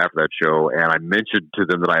or after that show, and I mentioned to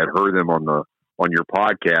them that I had heard them on your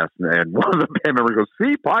podcast, and one of the band members goes,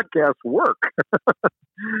 "See, podcasts work."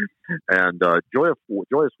 And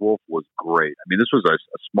Joyous Wolf was great. I mean, this was a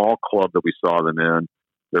small club that we saw them in.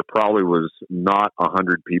 There probably was not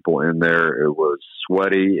 100 people in there. It was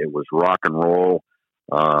sweaty. It was rock and roll.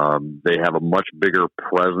 They have a much bigger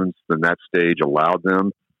presence than that stage allowed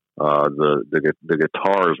them. The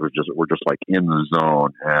guitars were just like in the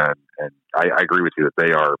zone, and I agree with you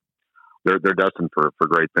that they're destined for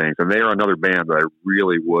great things, and they are another band that I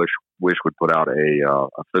really wish would put out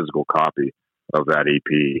a physical copy of that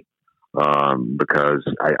EP, because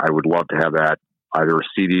I would love to have that either a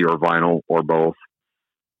CD or vinyl or both.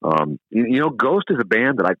 Ghost is a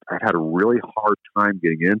band that I've had a really hard time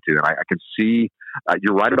getting into, and I can see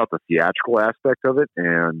you're right about the theatrical aspect of it.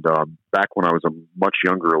 And back when I was a much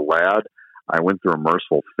younger lad, I went through a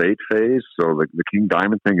Merciful Fate phase. So the King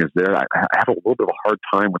Diamond thing is there. I have a little bit of a hard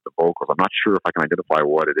time with the vocals. I'm not sure if I can identify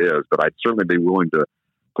what it is, but I'd certainly be willing to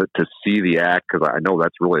see the act, because I know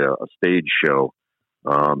that's really a stage show,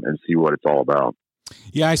 and see what it's all about.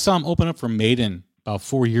 Yeah, I saw him open up for Maiden about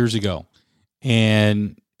 4 years ago,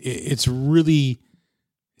 and it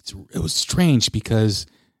was strange because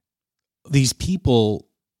these people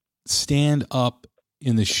stand up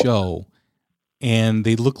in the show and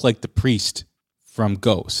they look like the priest from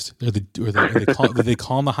Ghost. Do they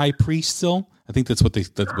call him the high priest still? I think that's what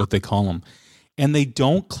they call him. And they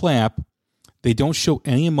don't clap. They don't show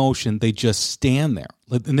any emotion. They just stand there.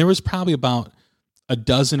 And there was probably about a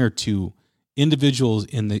dozen or two individuals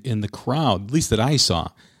in the crowd, at least that I saw,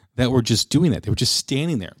 that were just doing that. They were just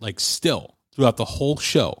standing there, like still, throughout the whole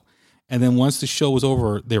show. And then once the show was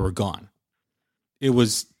over, they were gone. It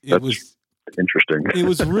was interesting. It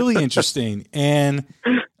was really interesting, and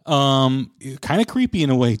kind of creepy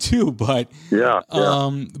in a way too. But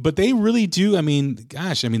but they really do. I mean,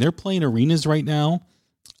 gosh, they're playing arenas right now.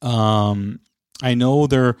 I know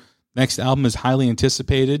their next album is highly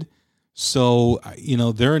anticipated. So,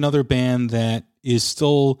 they're another band that is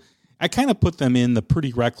still, I kind of put them in the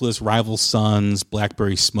Pretty Reckless, Rival Sons,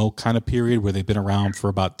 Blackberry Smoke kind of period where they've been around for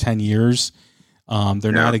about 10 years.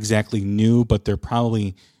 They're not exactly new, but they're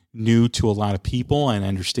probably new to a lot of people, and I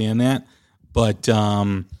understand that. But,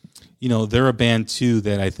 they're a band too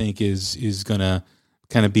that I think is going to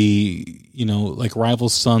kind of be, like Rival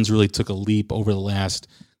Sons really took a leap over the last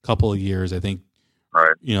couple of years. I think,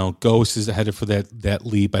 right. Ghost is headed for that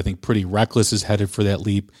leap. I think Pretty Reckless is headed for that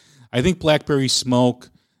leap. I think Blackberry Smoke,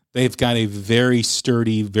 they've got a very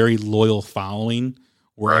sturdy, very loyal following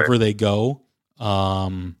wherever they go.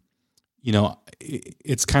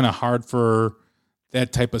 It's kind of hard for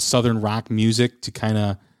that type of Southern rock music to kind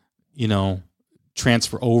of,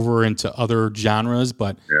 transfer over into other genres,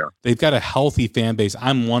 but they've got a healthy fan base.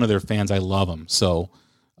 I'm one of their fans. I love them. So,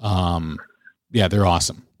 they're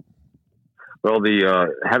awesome. Well,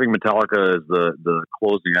 having Metallica as the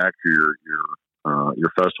closing act for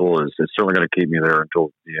your festival is certainly going to keep me there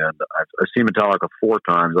until the end. I've seen Metallica 4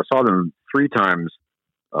 times. I saw them 3 times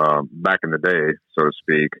back in the day, so to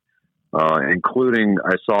speak, including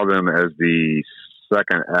I saw them as the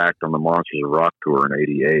second act on the Monsters of Rock tour in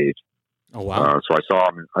 '88. Oh wow! So I saw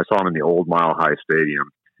them in the old Mile High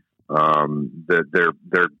Stadium.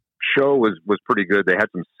 Their show was pretty good. They had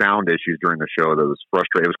some sound issues during the show that was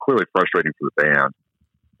frustrating. It was clearly frustrating for the band.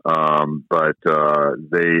 But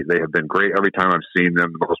they have been great every time I've seen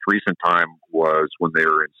them. The most recent time was when they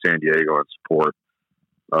were in San Diego in support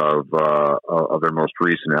of their most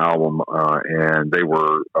recent album, and they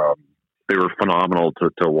were phenomenal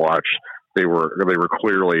to watch. They were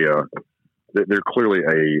clearly they're clearly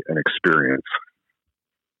an experience.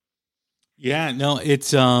 Yeah, no,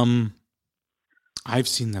 it's I've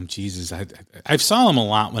seen them. Jesus, I saw them a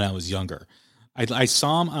lot when I was younger. I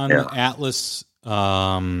saw them on the Atlas.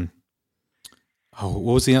 What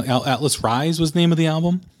was the Atlas Rise? Was the name of the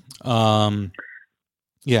album?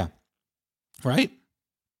 Yeah, right.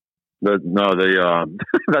 That's one of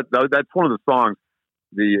the songs.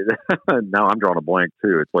 Now I'm drawing a blank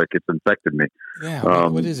too. It's like it's infected me. Yeah,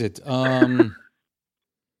 what is it? Hardwired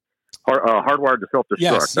to Self-Destruct.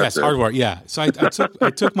 Yes, Hardwired. Yeah. So I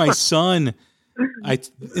took my son.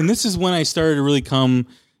 And this is when I started to really come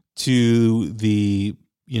to the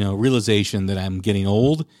realization that I'm getting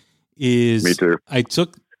old. Is me too.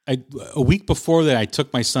 A week before that, I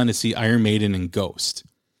took my son to see Iron Maiden and Ghost,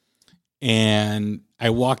 and I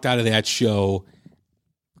walked out of that show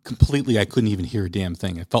completely. I couldn't even hear a damn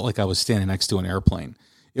thing. It felt like I was standing next to an airplane.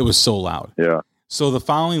 It was so loud. Yeah. So the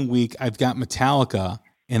following week, I've got Metallica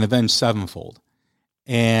and Avenged Sevenfold,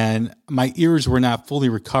 and my ears were not fully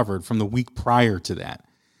recovered from the week prior to that.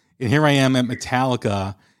 And here I am at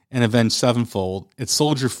Metallica and Avenged Sevenfold at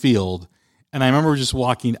Soldier Field. And I remember just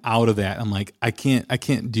walking out of that. I'm like, I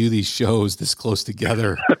can't do these shows this close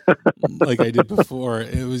together like I did before.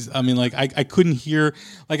 It was, I couldn't hear,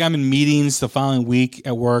 like I'm in meetings the following week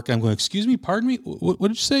at work. I'm going, excuse me, pardon me. What did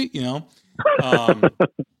you say?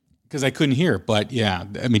 Because I couldn't hear. But yeah,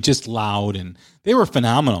 just loud, and they were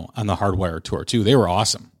phenomenal on the Hardwire tour too. They were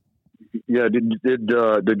awesome. Yeah. Did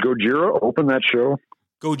Gojira open that show?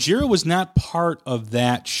 Gojira was not part of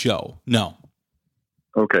that show. No.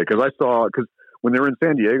 Okay, because when they were in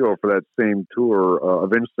San Diego for that same tour,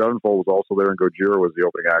 Avenged Sevenfold was also there, and Gojira was the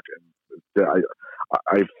opening act. And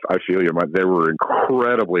I feel you. They were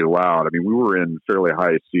incredibly loud. We were in fairly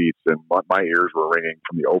high seats, and my ears were ringing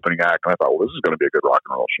from the opening act. And I thought, well, this is going to be a good rock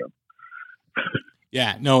and roll show.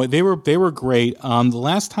 Yeah, no, they were great. The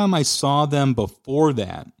last time I saw them before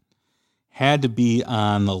that had to be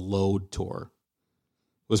on the Load tour.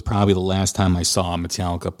 It was probably the last time I saw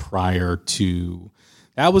Metallica prior to.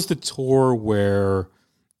 That was the tour where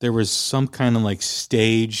there was some kind of like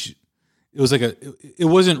stage. It was like it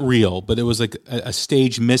wasn't real, but it was like a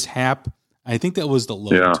stage mishap. I think that was the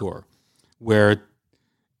Load tour where,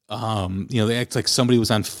 they act like somebody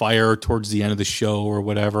was on fire towards the end of the show or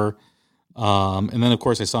whatever. And then of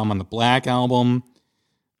course I saw them on the Black album,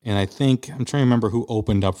 and I'm trying to remember who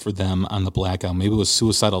opened up for them on the Black album. Maybe it was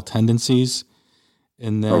Suicidal Tendencies.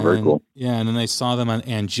 And then, very cool. Yeah. And then I saw them on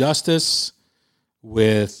And Justice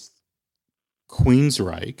with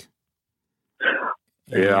Queensryche.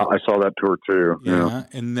 Yeah, I saw that tour too. Yeah.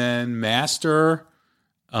 And then Master.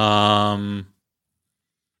 God,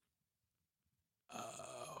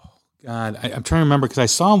 I'm trying to remember because I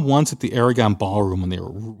saw them once at the Aragon Ballroom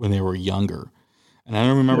when they were younger, and I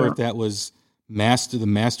don't remember if that was the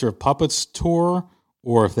Master of Puppets tour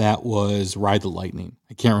or if that was Ride the Lightning.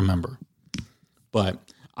 I can't remember, but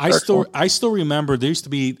I still remember there used to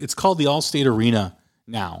be. It's called the Allstate Arena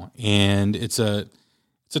now, and it's a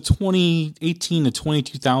 2018 to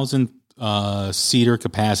 22,000 seater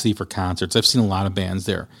capacity for concerts. I've seen a lot of bands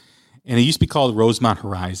there, and it used to be called Rosemont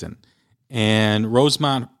Horizon, and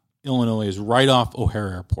Rosemont, Illinois is right off O'Hare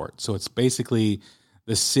Airport. So it's basically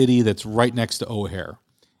the city that's right next to O'Hare.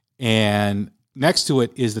 And next to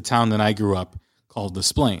it is the town that I grew up called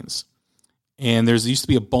Des Plaines. And there used to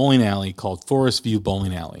be a bowling alley called Forest View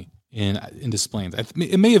Bowling Alley in Des Plaines.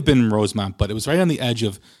 It may have been Rosemont, but it was right on the edge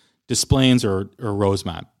of Des Plaines or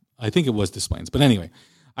Rosemont. I think it was Des Plaines. But anyway,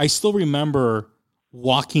 I still remember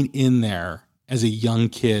walking in there as a young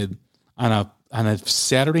kid on a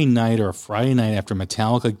Saturday night or a Friday night after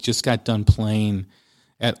Metallica just got done playing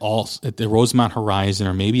at the Rosemont Horizon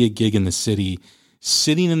or maybe a gig in the city,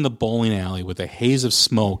 sitting in the bowling alley with a haze of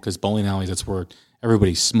smoke, because bowling alleys, that's where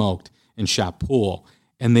everybody smoked and shot pool.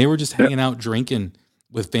 And they were just hanging out drinking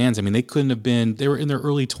with fans. They couldn't have been, they were in their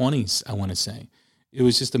early 20s, I want to say. It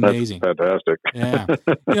was just amazing. That's fantastic. Yeah.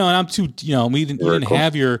 And I'm too, we didn't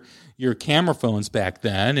have your camera phones back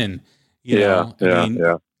then. And,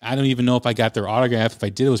 I don't even know if I got their autograph. If I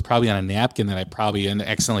did, it was probably on a napkin that I probably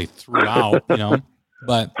accidentally threw out,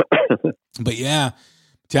 But yeah,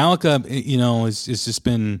 Metallica, has just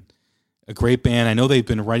been a great band. I know they've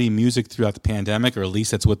been writing music throughout the pandemic, or at least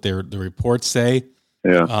that's what the reports say.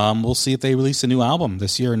 Yeah. We'll see if they release a new album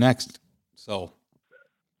this year or next. So,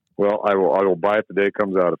 well, I will buy it the day it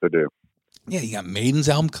comes out if they do. Yeah, you got Maiden's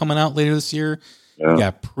album coming out later this year. Yeah. You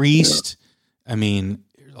got Priest. Yeah. I mean,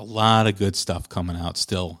 there's a lot of good stuff coming out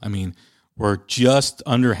still. I mean, we're just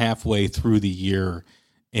under halfway through the year,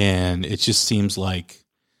 and it just seems like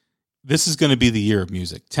this is going to be the year of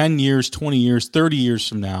music. 10 years, 20 years, 30 years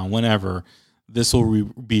from now, whenever, this will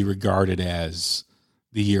be regarded as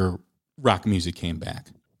the year rock music came back.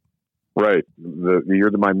 Right. The year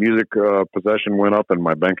that my music possession went up and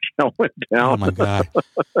my bank account went down. Oh, my God.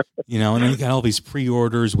 You know, and then you got all these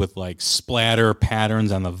pre-orders with, like, splatter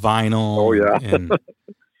patterns on the vinyl. Oh, yeah. And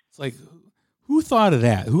it's like, who thought of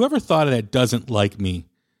that? Whoever thought of that doesn't like me,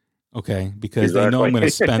 okay? Because they know I'm going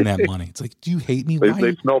to spend that money. It's like, do you hate me?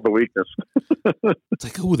 They smelled the weakness. It's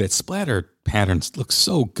like, oh, that splatter patterns look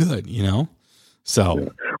so good, you know? So. Yeah.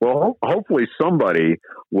 Well, hopefully somebody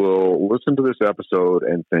will listen to this episode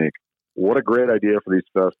and think, what a great idea for these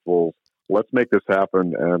festivals. Let's make this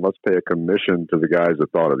happen, and let's pay a commission to the guys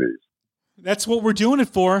that thought of these. That's what we're doing it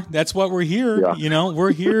for. That's what we're here. Yeah. You know,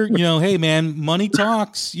 we're here, you know, hey, man, money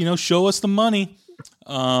talks, you know, show us the money.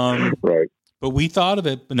 Right. But we thought of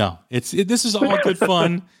it. But no, this is all good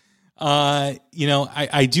fun. You know,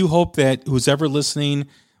 I do hope that who's ever listening,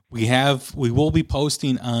 we will be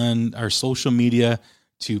posting on our social media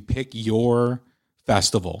to pick your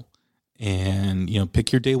festival. And, you know,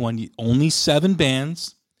 pick your day one. Only 7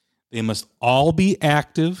 bands. They must all be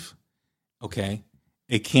active. Okay.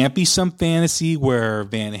 It can't be some fantasy where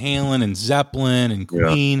Van Halen and Zeppelin and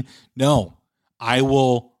Queen. Yeah. No, I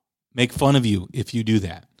will make fun of you if you do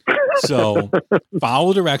that. So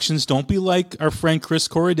follow directions. Don't be like our friend Chris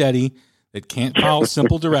Corradetti that can't follow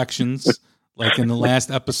simple directions. Like in the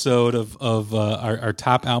last episode of our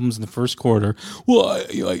top albums in the first quarter. Well,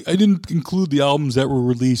 I didn't include the albums that were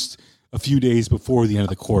released a few days before the end of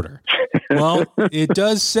the quarter. Well, it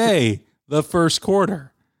does say the first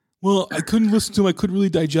quarter. Well, I couldn't listen to them. I couldn't really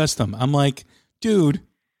digest them. I'm like, dude,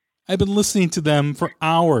 I've been listening to them for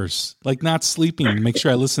hours, like not sleeping to make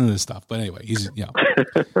sure I listen to this stuff. But anyway,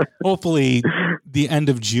 hopefully the end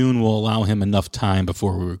of June will allow him enough time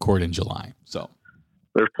before we record in July. So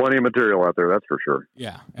there's plenty of material out there. That's for sure.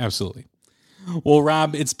 Yeah, absolutely. Well,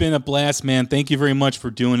 Rob, it's been a blast, man. Thank you very much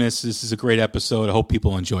for doing this. This is a great episode. I hope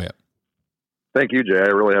people enjoy it. Thank you, Jay. I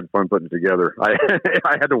really had fun putting it together. I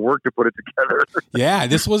had to work to put it together. Yeah,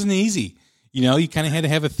 this wasn't easy. You know, you kind of had to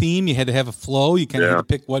have a theme. You had to have a flow. You kind of had to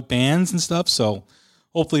pick what bands and stuff. So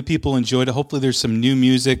hopefully people enjoyed it. Hopefully there's some new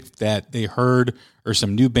music that they heard or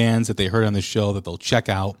some new bands that they heard on the show that they'll check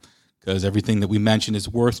out because everything that we mentioned is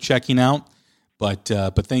worth checking out. But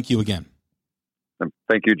thank you again.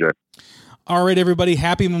 Thank you, Jay. All right, everybody.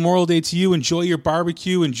 Happy Memorial Day to you. Enjoy your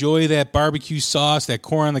barbecue. Enjoy that barbecue sauce, that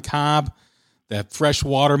corn on the cob, that fresh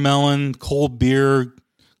watermelon, cold beer,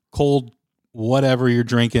 cold whatever you're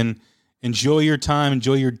drinking. Enjoy your time.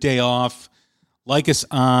 Enjoy your day off. Like us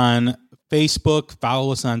on Facebook.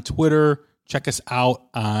 Follow us on Twitter. Check us out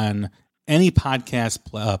on any podcast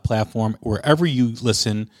platform, wherever you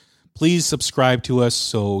listen. Please subscribe to us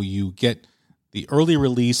so you get the early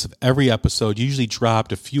release of every episode, usually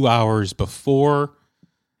dropped a few hours before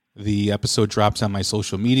the episode drops on my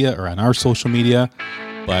social media or on our social media.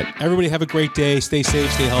 But everybody have a great day. Stay safe,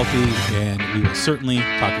 stay healthy, and we will certainly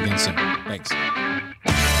talk again soon. Thanks.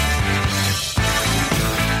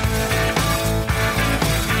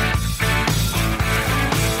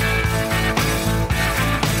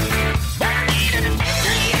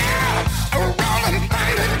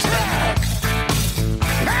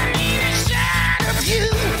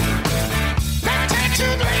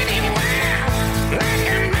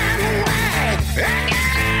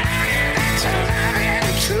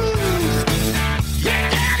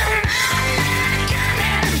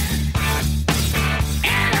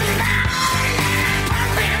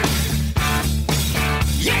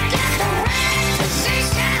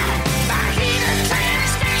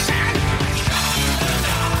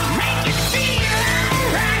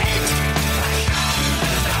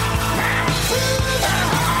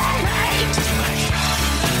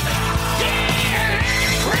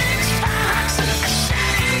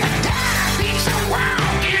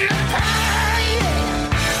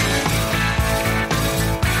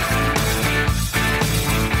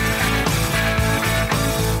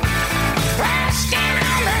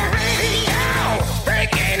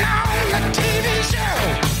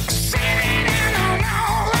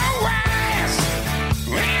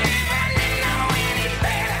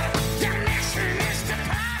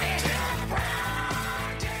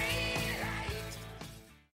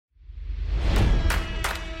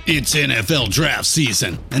 It's NFL draft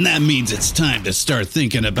season, and that means it's time to start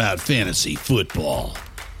thinking about fantasy football.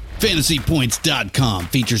 FantasyPoints.com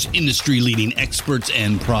features industry-leading experts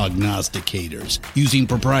and prognosticators using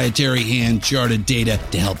proprietary hand-charted data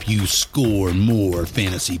to help you score more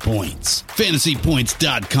fantasy points.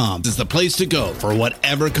 FantasyPoints.com is the place to go for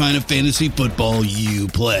whatever kind of fantasy football you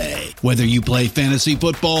play. Whether you play fantasy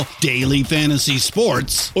football, daily fantasy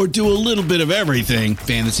sports, or do a little bit of everything,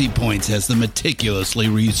 Fantasy Points has the meticulously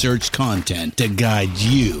researched content to guide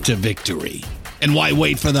you to victory. And why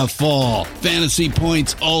wait for the fall? Fantasy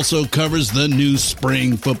Points also covers the new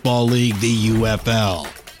spring football league, the UFL.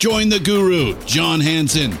 Join the guru, John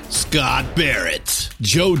Hansen, Scott Barrett,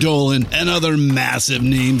 Joe Dolan, and other massive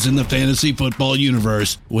names in the fantasy football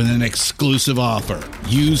universe with an exclusive offer.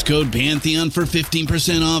 Use code Pantheon for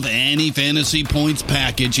 15% off any Fantasy Points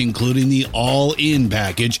package, including the all-in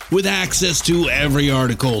package, with access to every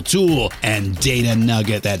article, tool, and data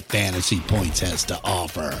nugget that Fantasy Points has to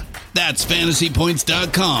offer. That's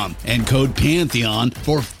FantasyPoints.com and code Pantheon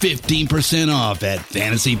for 15% off at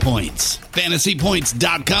Fantasy Points.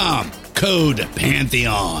 FantasyPoints.com, code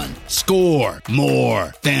Pantheon. Score more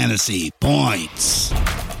fantasy points.